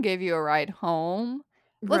 I can give you a ride home.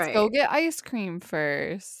 Let's go right. get ice cream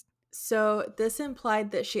first. So this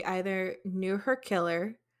implied that she either knew her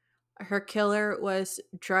killer was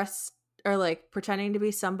dressed or like pretending to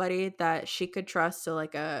be somebody that she could trust, so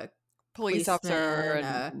like a Police officer or policeman,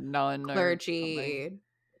 a a nun or something. clergy,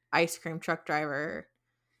 ice cream truck driver,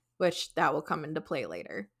 which that will come into play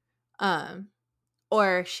later. Um,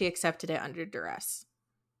 or she accepted it under duress.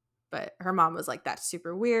 But her mom was like, that's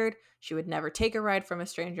super weird. She would never take a ride from a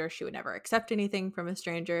stranger. She would never accept anything from a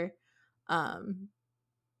stranger. Um,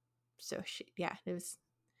 so it was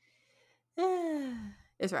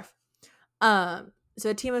it was rough. So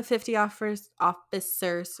a team of 50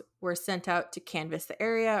 officers were sent out to canvass the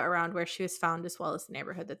area around where she was found, as well as the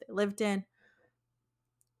neighborhood that they lived in.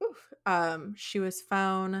 Oof. She was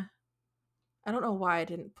found. I don't know why I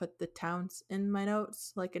didn't put the towns in my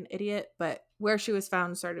notes like an idiot, but where she was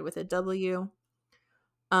found started with a W.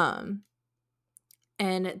 Um,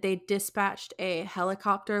 and they dispatched a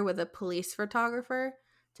helicopter with a police photographer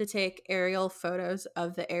to take aerial photos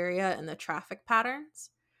of the area and the traffic patterns.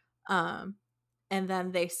 Um, and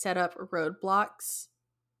then they set up roadblocks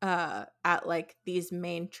at like these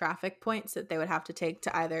main traffic points that they would have to take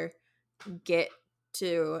to either get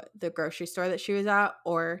to the grocery store that she was at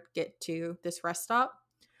or get to this rest stop.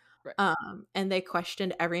 Right. And they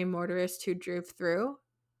questioned every motorist who drove through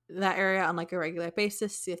that area on like a regular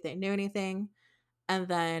basis, see if they knew anything. And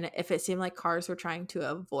then if it seemed like cars were trying to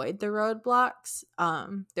avoid the roadblocks,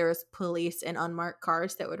 there was police in unmarked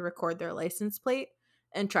cars that would record their license plate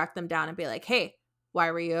and track them down and be like, hey,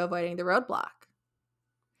 why were you avoiding the roadblock?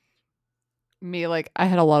 Me, like, I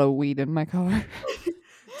had a lot of weed in my car.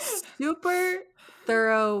 Super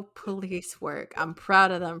thorough police work. I'm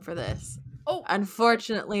proud of them for this. Oh,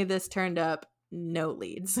 Unfortunately, this turned up no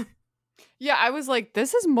leads. yeah, I was like,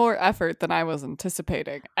 this is more effort than I was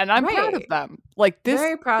anticipating. And I'm proud of Right. them. Like, this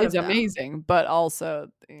Very proud is of them. amazing, but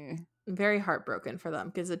also. Very heartbroken for them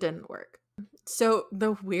because it didn't work. So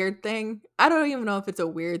the weird thing, I don't even know if it's a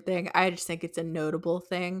weird thing. I just think it's a notable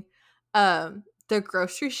thing. The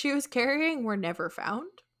groceries she was carrying were never found.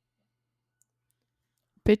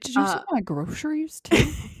 Bitch, did you steal Uh my groceries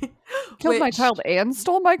too? Killed my which child and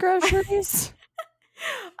stole my groceries?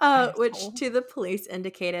 which Asshole. to the police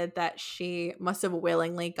indicated that she must have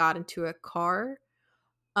willingly got into a car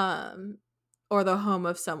um or the home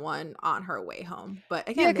of someone on her way home. But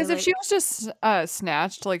Yeah, again, they because if she like was just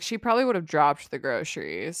snatched, like she probably would have dropped the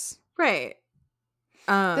groceries. right.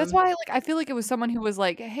 That's why, like, I feel like it was someone who was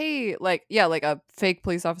like, "Hey," like, yeah, like a fake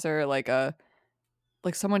police officer,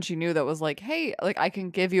 like someone she knew that was like, "Hey, like I can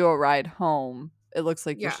give you a ride home. It looks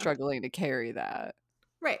like you're Yeah, struggling to carry that."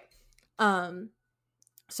 right. Um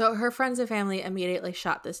So her friends and family immediately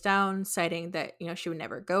shot this down, citing that, she would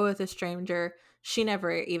never go with a stranger. She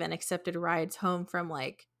never even accepted rides home from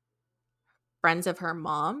like friends of her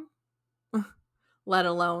mom, let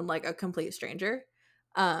alone like a complete stranger.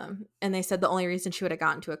 And they said the only reason she would have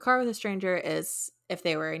gotten into a car with a stranger is if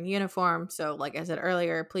they were in uniform. So, like I said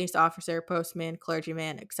earlier, police officer, postman,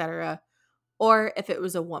 clergyman, etc. Or if it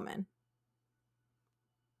was a woman.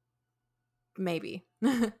 Maybe.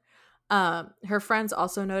 Her friends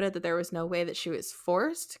also noted that there was no way that she was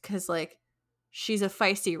forced because, like, she's a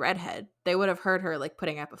feisty redhead. They would have heard her, like,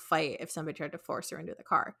 putting up a fight if somebody tried to force her into the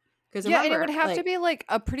car. Because Yeah, and it would remember, have to like, be like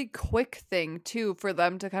a pretty quick thing too for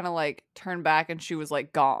them to kind of like turn back and she was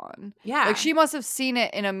like gone. Like yeah, she must have seen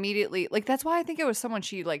it and immediately like that's why I think it was someone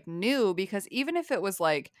she like knew because even if it was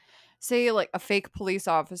like say like a fake police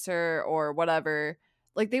officer or whatever,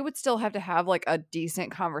 like they would still have to have like a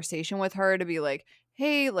decent conversation with her to be like,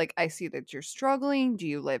 "Hey, like I see that you're struggling. Do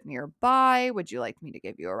you live nearby? Would you like me to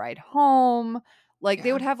give you a ride home?" Like they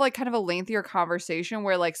yeah, would have like kind of a lengthier conversation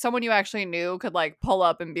where like someone you actually knew could like pull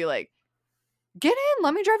up and be like, "Get in,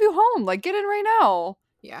 let me drive you home. Like get in right now."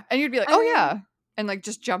 yeah. And you'd be like, I "Oh mean, yeah." And like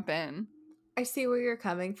just jump in. I see where you're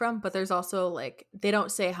coming from, but there's also, like, they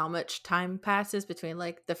don't say how much time passes between,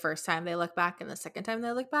 like, the first time they look back and the second time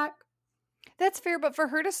they look back. That's fair, but for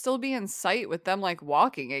her to still be in sight with them like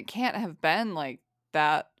walking, it can't have been like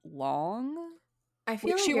that long. I Like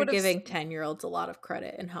feel like she you're would have giving 10-year-olds a lot of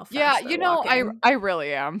credit in how Yeah, fast they're you know, I walking. I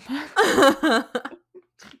really am.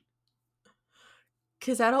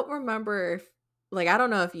 Because I don't remember if, like, I don't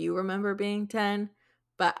know if you remember being 10,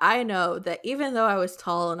 but I know that even though I was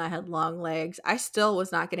tall and I had long legs, I still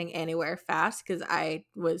was not getting anywhere fast because I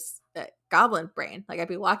was goblin brain. Like, I'd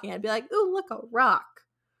be walking, I'd be like, ooh, look, a rock.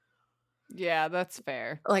 Yeah, that's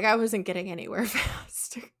fair. Like, I wasn't getting anywhere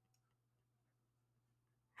fast.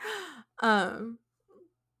 um,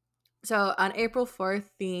 so on April 4th,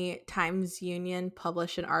 the Times Union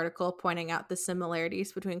published an article pointing out the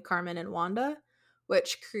similarities between Carmen and Wanda,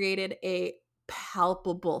 which created a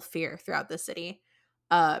palpable fear throughout the city.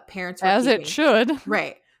 Parents were As it keeping should.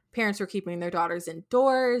 right. Parents were keeping their daughters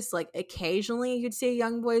indoors. Like occasionally you'd see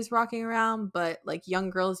young boys walking around, but like young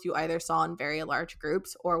girls you either saw in very large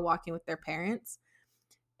groups or walking with their parents.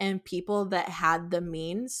 And people that had the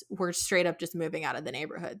means were straight up just moving out of the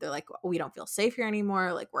neighborhood. They're like, we don't feel safe here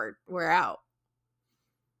anymore. Like we're out.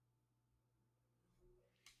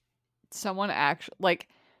 Someone actually like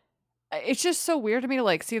it's just so weird to me to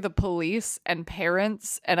like see the police and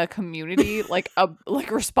parents and a community like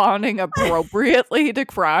responding appropriately to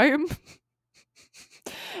crime.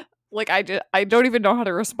 Like I don't even know how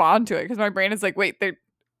to respond to it because my brain is like, wait,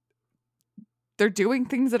 they're doing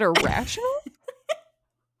things that are rational?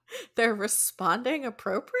 They're responding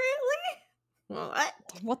appropriately? What?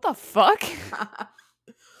 What the fuck?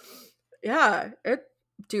 Yeah, it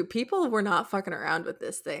dude, people were not fucking around with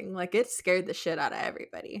this thing. Like it scared the shit out of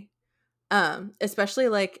everybody. Especially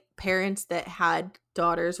like parents that had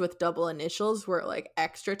daughters with double initials were like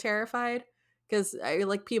extra terrified cuz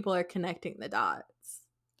like people are connecting the dots.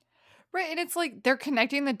 Right, and it's like they're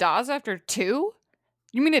connecting the dots after two?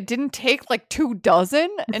 You mean it didn't take like 2 dozen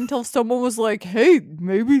until someone was like, "Hey,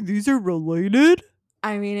 maybe these are related?"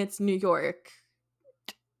 I mean, it's New York.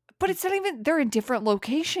 But it's not even they're in different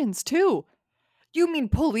locations too. You mean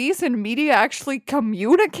police and media actually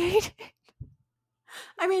communicate?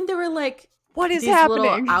 I mean, there were like What is these little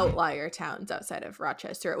happening? outlier towns outside of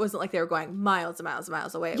Rochester. It wasn't like they were going miles and miles and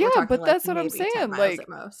miles away. We're Yeah, talking but like that's what I'm maybe 10 saying. miles Like, at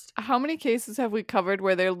most. how many cases have we covered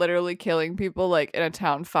where they're literally killing people like in a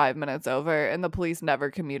town 5 minutes over and the police never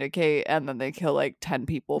communicate and then they kill like 10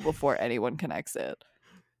 people before anyone connects it?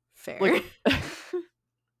 Fair. Like,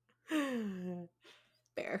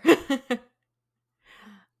 Fair.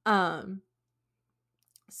 um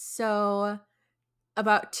so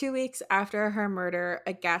about 2 weeks after her murder,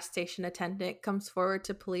 a gas station attendant comes forward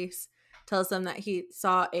to police, tells them that he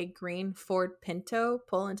saw a green Ford Pinto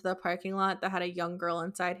pull into the parking lot that had a young girl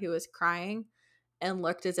inside who was crying and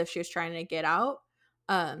looked as if she was trying to get out.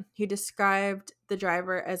 He described the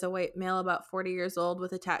driver as a white male about 40 years old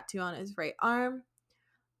with a tattoo on his right arm.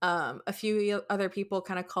 A few other people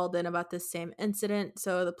kind of called in about this same incident,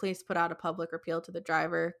 so the police put out a public appeal to the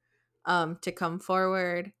driver to come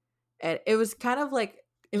forward. And it was kind of like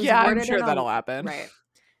it was yeah, I'm worded sure in a that'll happen. right.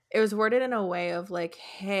 It was worded in a way of like,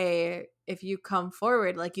 hey, if you come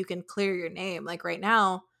forward, like you can clear your name. Like right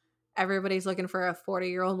now, everybody's looking for a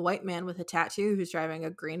 40-year-old white man with a tattoo who's driving a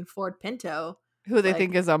green Ford Pinto. Who they Like,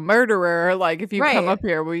 think is a murderer. Like, if you come right. up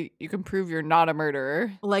here, you can prove you're not a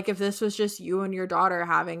murderer. Like if this was just you and your daughter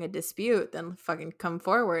having a dispute, then fucking come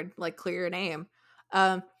forward, like clear your name.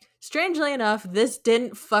 Um, Strangely enough, this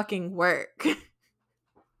didn't fucking work.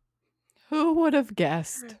 Who would have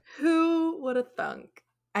guessed? Who would have thunk?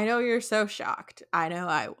 I know you're so shocked. I know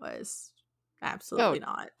I was. Oh, Absolutely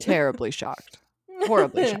not. terribly shocked.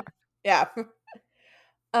 Horribly shocked. Yeah.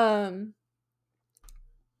 Um,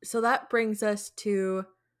 so that brings us to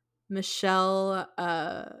Michelle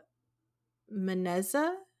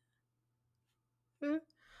Meneza.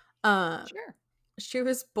 Um, Sure. she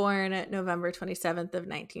was born at November 27th of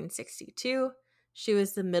 1962. She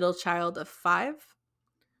was the middle child of 5.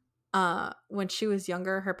 When she was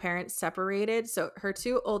younger, her parents separated, so her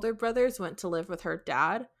 2 older brothers went to live with her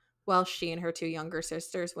dad, while she and her 2 younger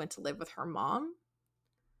sisters went to live with her mom,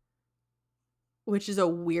 which is a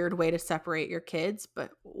weird way to separate your kids,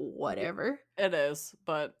 but whatever. It is,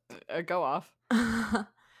 but go off.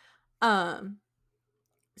 um,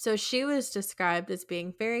 so she was described as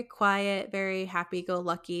being very quiet, very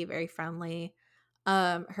happy-go-lucky, very friendly.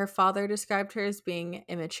 Her father described her as being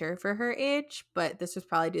immature for her age, but this was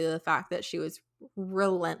probably due to the fact that she was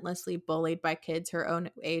relentlessly bullied by kids her own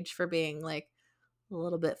age for being like a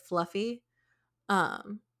little bit fluffy.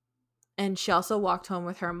 And she also walked home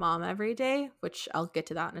with her mom every day, which I'll get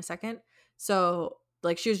to that in a second. So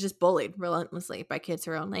like she was just bullied relentlessly by kids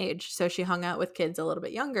her own age. So she hung out with kids a little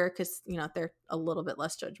bit younger because, you know, they're a little bit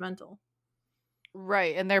less judgmental.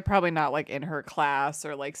 Right, and they're probably not like in her class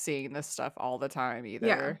or like seeing this stuff all the time Yeah.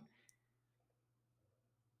 either.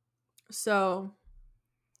 So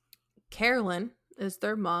Carolyn is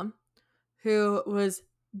their mom, who was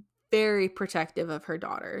very protective of her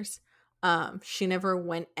daughters. She never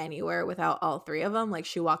went anywhere without all 3 of them. Like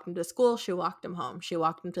she walked them to school, she walked them home. She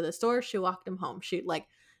walked them to the store, she walked them home. She like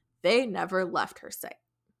they never left her sight.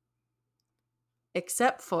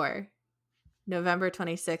 Except for November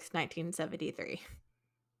 26th, 1973.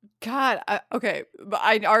 God, okay, but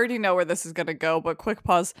I already know where this is gonna go, but quick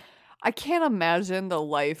pause. I can't imagine the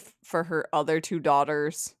life for her other 2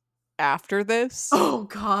 daughters after this. Oh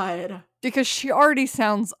god. Because she already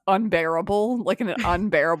sounds unbearable, like an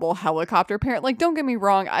unbearable helicopter parent. Like, don't get me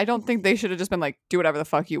wrong, I don't think they should have just been like, do whatever the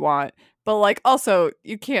fuck you want. But like, also,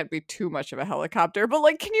 you can't be too much of a helicopter. But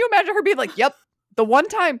like, can you imagine her being like, yep, the one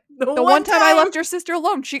time I left your sister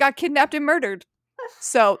alone, she got kidnapped and murdered.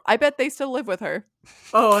 So I bet they still live with her.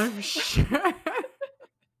 Oh, I'm sure.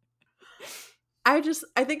 I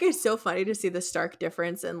think it's so funny to see the stark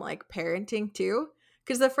difference in like parenting too.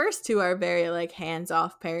 Because the first 2 are very like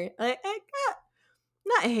hands-off parent, like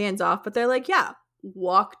not hands-off, but they're like, yeah,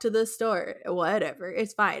 walk to the store, whatever,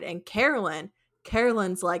 it's fine. And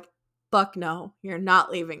Carolyn's like, fuck no, you're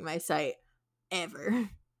not leaving my sight ever.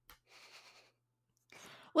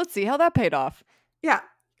 Let's see how that paid off. Yeah.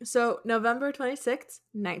 So November 26th,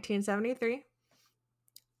 1973,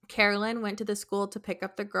 Carolyn went to the school to pick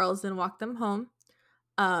up the girls and walk them home.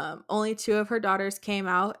 Only 2 of her daughters came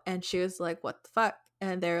out, and she was like, what the fuck?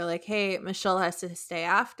 And they were like, hey, Michelle has to stay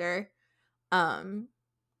after.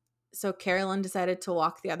 So Carolyn decided to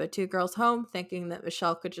walk the other 2 girls home, thinking that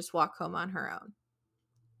Michelle could just walk home on her own.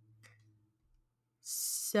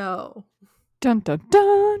 So dun dun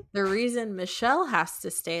dun. The reason Michelle has to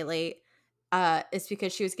stay late is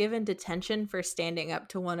because she was given detention for standing up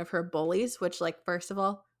to one of her bullies, which, like, first of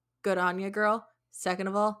all, good on you, girl. Second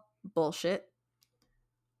of all, bullshit.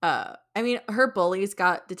 I mean, her bullies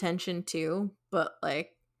got detention too, but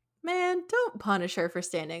like, man, don't punish her for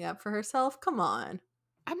standing up for herself. Come on.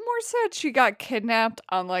 I'm more sad she got kidnapped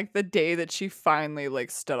on like the day that she finally like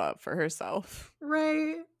stood up for herself.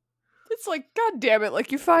 Right. It's like, god damn it,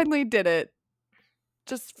 like you finally did it.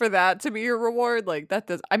 Just for that to be your reward, like that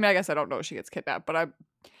does. I mean, I guess I don't know if she gets kidnapped, but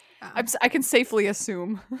I can safely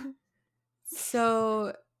assume.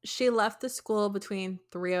 So she left the school between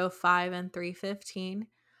 3:05 and 3:15.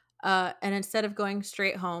 And instead of going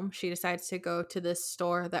straight home, she decides to go to this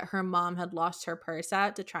store that her mom had lost her purse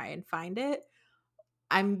at to try and find it.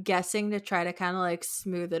 I'm guessing to try to kind of like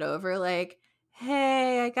smooth it over, like,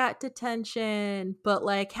 hey, I got detention, but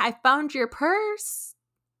like, I found your purse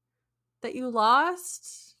that you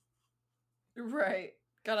lost. Right.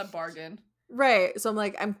 Got a bargain. Right. So I'm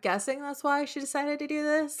like, I'm guessing that's why she decided to do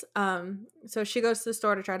this. So she goes to the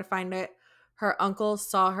store to try to find it. Her uncle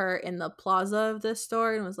saw her in the plaza of this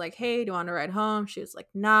store and was like, hey, do you want to ride home? She was like,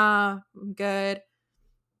 nah, I'm good.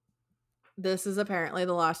 This is apparently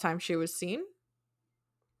the last time she was seen.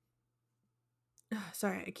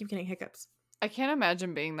 Sorry, I keep getting hiccups. I can't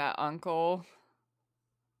imagine being that uncle.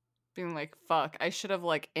 Being like, fuck, I should have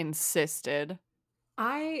like insisted.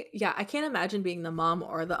 I can't imagine being the mom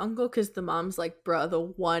or the uncle, because the mom's like, bruh, the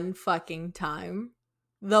one fucking time.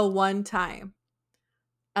 The one time.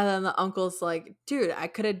 And then the uncle's like, dude, I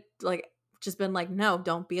could have like just been like, no,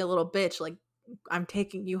 don't be a little bitch. Like, I'm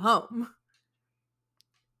taking you home.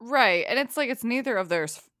 Right. And it's like, it's neither of their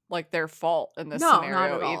fault in this No, not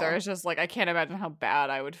scenario at all. either. It's just like, I can't imagine how bad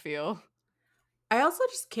I would feel. I also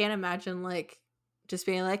just can't imagine like just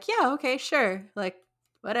being like, yeah, okay, sure. Like,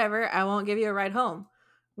 whatever, I won't give you a ride home.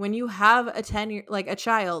 When you have a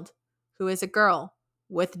child who is a girl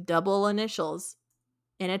with double initials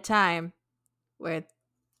in a time where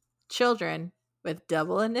children with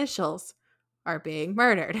double initials are being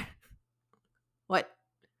murdered. What?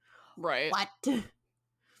 Right. What?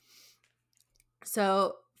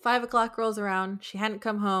 So 5 o'clock rolls around. She hadn't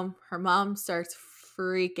come home. Her mom starts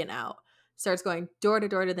freaking out. Starts going door to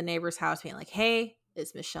door to the neighbor's house, being like, "Hey,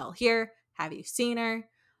 is Michelle here? Have you seen her?"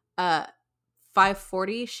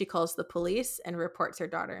 5:40, she calls the police and reports her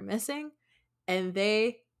daughter missing, and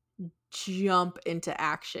they jump into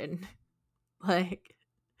action. Like,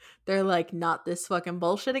 they're like, "Not this fucking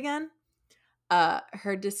bullshit again."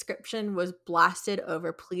 Her description was blasted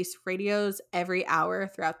over police radios every hour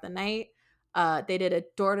throughout the night. They did a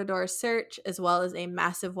door-to-door search as well as a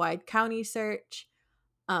massive wide county search.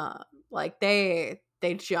 Like they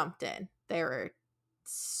jumped in. They were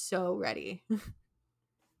so ready.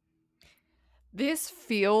 This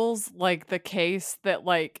feels like the case that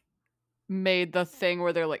like made the thing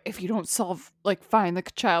where they're like, if you don't find the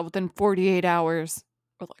child within 48 hours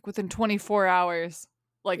or like within 24 hours.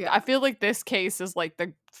 Like, Yeah. I feel like this case is like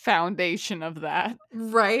the foundation of that.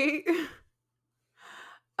 Right?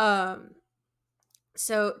 um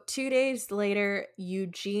so 2 days later,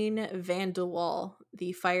 Eugene Vanderwall,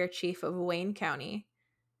 the fire chief of Wayne County,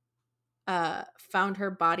 found her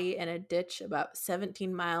body in a ditch about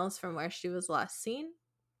 17 miles from where she was last seen.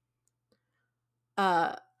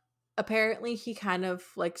 Uh Apparently he kind of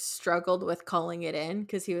like struggled with calling it in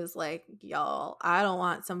because he was like, "Y'all, I don't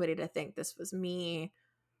want somebody to think this was me,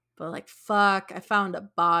 but like, fuck, I found a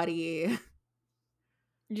body."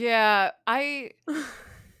 Yeah, I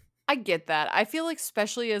get that. I feel like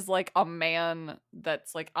especially as like a man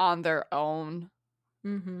that's like on their own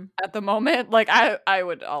Mm-hmm. at the moment, like I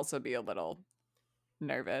would also be a little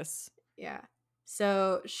nervous. Yeah.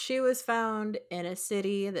 So she was found in a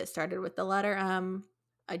city that started with the letter M.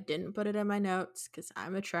 I didn't put it in my notes because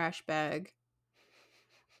I'm a trash bag.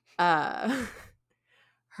 Uh,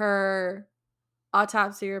 her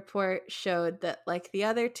autopsy report showed that, like the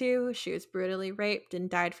other two, she was brutally raped and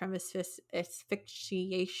died from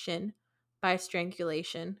asphyxiation by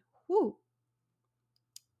strangulation. Whew.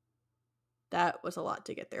 That was a lot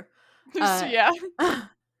to get through. Yeah.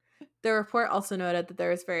 The report also noted that there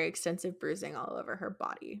was very extensive bruising all over her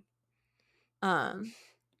body.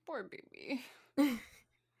 Poor baby.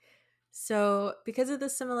 So, because of the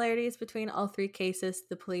similarities between all three cases,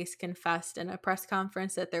 the police confessed in a press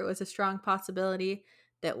conference that there was a strong possibility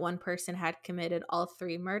that one person had committed all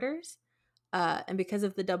three murders. And because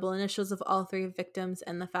of the double initials of all three victims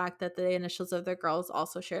and the fact that the initials of the girls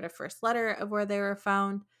also shared a first letter of where they were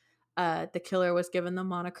found, the killer was given the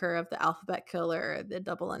moniker of the alphabet killer, the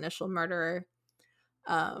double initial murderer.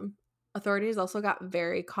 Authorities also got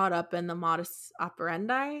very caught up in the modus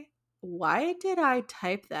operandi. Why did I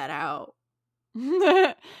type that out?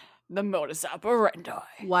 The modus operandi.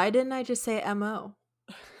 Why didn't I just say MO?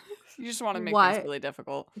 You just want to make things Why really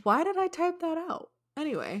difficult. why did I type that out?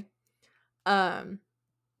 Anyway,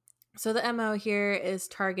 so the MO here is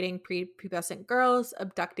targeting prepubescent girls,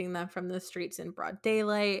 abducting them from the streets in broad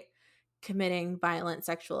daylight, committing violent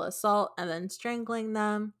sexual assault, and then strangling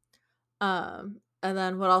them. And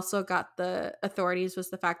then what also got the authorities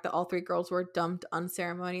was the fact that all three girls were dumped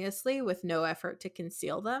unceremoniously with no effort to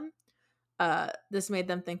conceal them. This made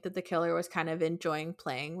them think that the killer was kind of enjoying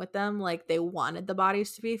playing with them, like they wanted the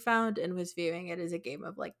bodies to be found and was viewing it as a game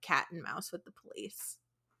of like cat and mouse with the police.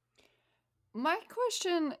 My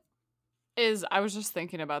question is, I was just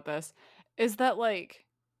thinking about this, is that like,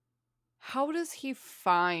 how does he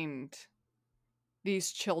find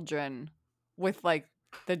these children with like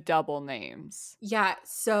the double names? Yeah,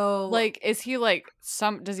 so Like, is he like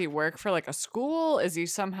does he work for like a school? Is he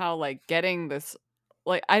somehow like getting this?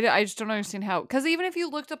 Like, I just don't understand how. Because even if you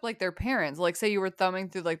looked up like their parents, like say you were thumbing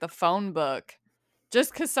through like the phone book,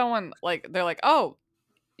 just because someone like they're like, oh,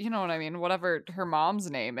 you know what I mean? Whatever her mom's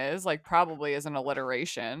name is, like probably is an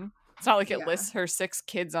alliteration. It's not like it yeah, lists her 6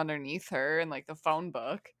 kids underneath her in like the phone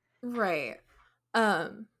book. right.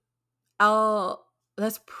 Um, I'll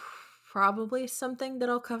that's probably something that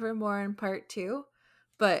I'll cover more in part two.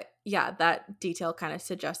 But yeah, that detail kind of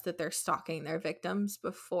suggests that they're stalking their victims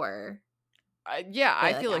before Yeah, they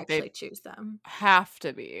I like feel like they actually choose them. have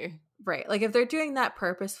to be. Right. Like if they're doing that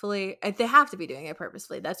purposefully, they have to be doing it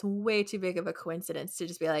purposefully. That's way too big of a coincidence to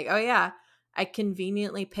just be like, "Oh yeah, I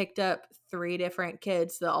conveniently picked up three different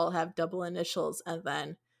kids that all have double initials and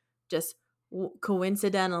then just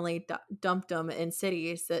coincidentally dumped them in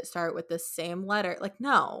cities that start with the same letter." Like,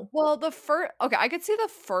 no. Well, the first, okay, I could see the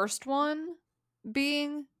first one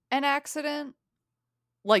being an accident,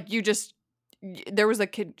 like there was a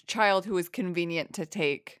child who was convenient to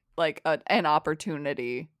take like an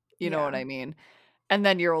opportunity, you know what Yeah. I mean? And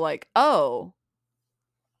then you're like, oh,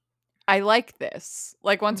 I like this.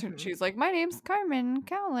 Like once Mhm. she's like, my name's Carmen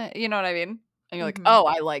Callan, you know what I mean? And you're like, Mhm. oh,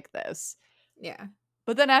 I like this. Yeah.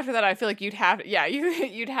 But then after that, I feel like you'd have, yeah,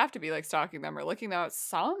 you'd have to be like stalking them or looking them out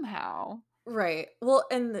somehow. Right. Well,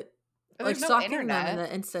 and And like there's no stalking them in internet.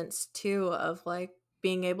 the instance too of like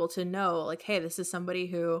being able to know like, hey, this is somebody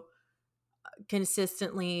who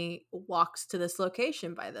consistently walks to this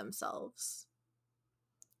location by themselves.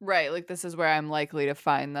 Right, like this is where I'm likely to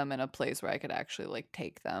find them in a place where I could actually like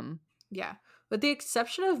take them. Yeah. With the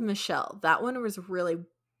exception of Michelle, that one was really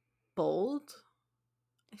bold,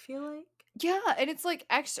 I feel like. Yeah, and it's like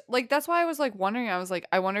extra, like that's why I was like wondering. I was like,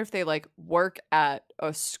 I wonder if they like work at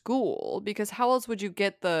a school, because how else would you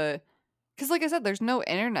get the? Because like I said, there's no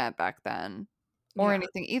internet back then or Yeah.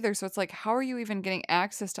 anything either. So it's like, how are you even getting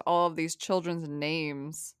access to all of these children's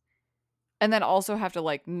names, and then also have to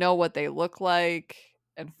like know what they look like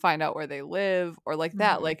and find out where they live, or like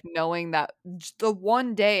that, Mhm. like knowing that the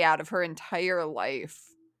one day out of her entire life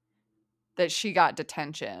that she got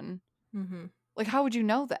detention. Mhm. Like, how would you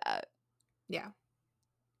know that? Yeah.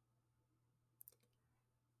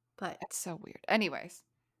 But That's so weird. Anyways.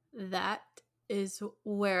 that is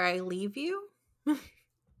where I leave you.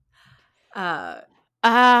 uh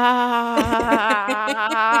And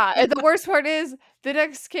the worst part is the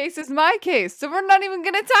next case is my case. So we're not even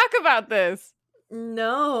going to talk about this.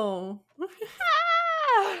 No.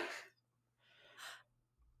 Ah!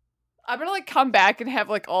 I'm going to like come back and have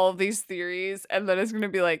like all of these theories, and then it's going to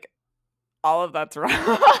be like, all of that's wrong.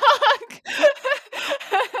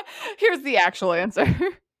 Here's the actual answer.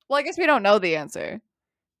 Well, I guess we don't know the answer.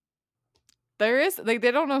 There is, like,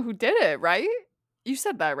 they don't know who did it, right? You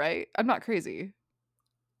said that, right? I'm not crazy.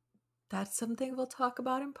 That's something we'll talk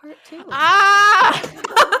about in part 2. Ah!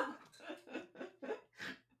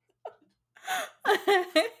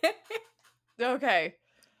 Okay.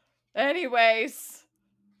 Anyways.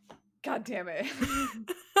 God damn it.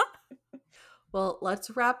 Well, let's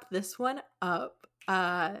wrap this one up.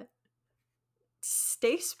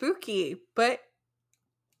 Stay spooky, but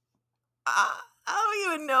I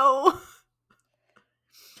don't even know.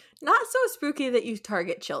 Not so spooky that you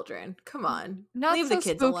target children. Come on. Not Leave so the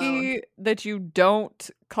kids alone. spooky that you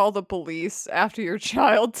don't call the police after your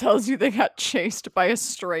child tells you they got chased by a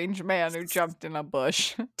strange man who jumped in a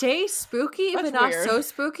bush. Stay spooky, That's but not weird. so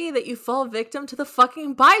spooky that you fall victim to the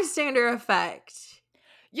fucking bystander effect.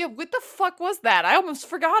 Yeah, what the fuck was that? I almost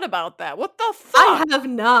forgot about that. What the I fuck? have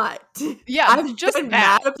not. Yeah, I've just been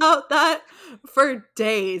that. mad about that for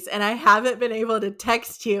days, and I haven't been able to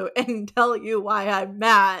text you and tell you why I'm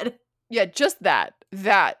mad. Yeah, just that.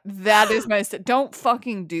 That is my don't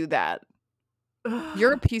fucking do that.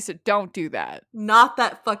 You're a piece of don't do that. Not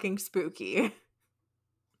that fucking spooky.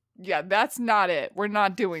 Yeah, that's not it. We're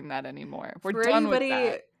not doing that anymore. We're For done with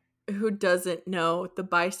anybody that. who doesn't know, the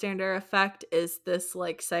bystander effect is this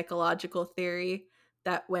like psychological theory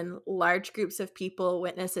that when large groups of people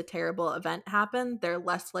witness a terrible event happen, they're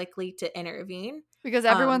less likely to intervene. Because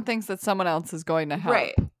everyone thinks that someone else is going to help.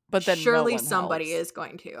 Right. But then surely no one somebody helps. is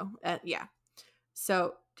going to. Yeah.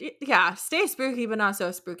 So yeah, stay spooky, but not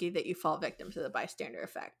so spooky that you fall victim to the bystander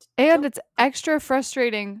effect. And it's extra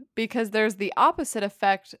frustrating because there's the opposite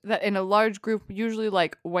effect that in a large group, usually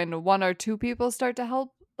like when one or two people start to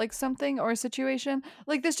help like something or a situation,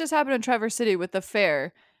 like this just happened in Traverse City with the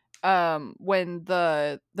fair, when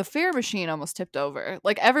the fair machine almost tipped over.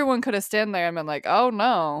 Like everyone could have stand there and been like, oh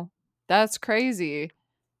no, that's crazy.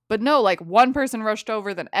 But no, like one person rushed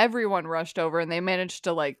over, then everyone rushed over, and they managed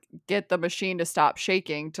to like get the machine to stop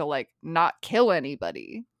shaking to like not kill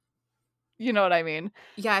anybody. You know what I mean?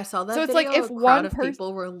 Yeah, I saw that So it's video. like if A crowd one of person,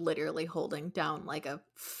 people were literally holding down like a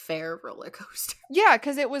fair roller coaster. yeah,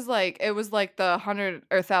 because it was like the 100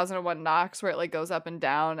 or 1001 knocks where it like goes up and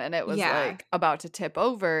down, and it was Yeah. like about to tip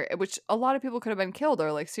over, which a lot of people could have been killed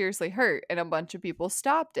or like seriously hurt, and a bunch of people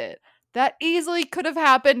stopped it. That easily could have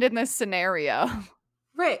happened in this scenario.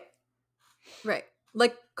 Right. Right.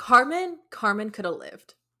 Like Carmen could have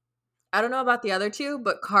lived. I don't know about the other two,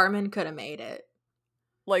 but Carmen could have made it.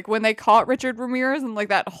 Like when they caught Richard Ramirez and like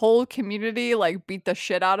that whole community like beat the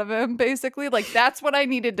shit out of him, basically. Like that's what I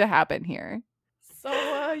needed to happen here.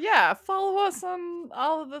 So yeah, follow us on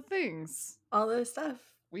all of the things. All this stuff.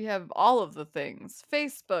 We have all of the things.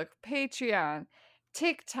 Facebook, Patreon,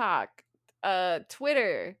 TikTok,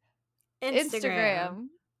 Twitter, Instagram.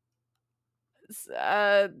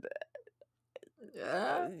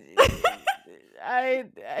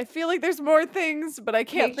 I feel like there's more things, but I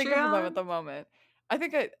can't think of them at the moment. I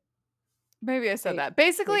think Maybe I said Wait, that.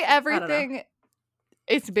 Basically, I don't know. everything.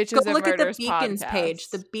 It's Go Bitches and look at the Murders Beacons page. podcast.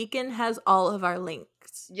 The Beacon has all of our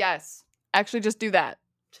links. Yes. Actually, just do that.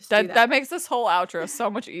 Just do That makes this whole outro so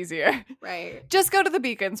much easier. Right. Just go to the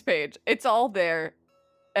Beacons page. It's all there,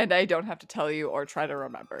 and I don't have to tell you or try to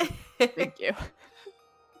remember. Thank you.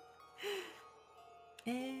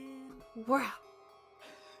 And we're out.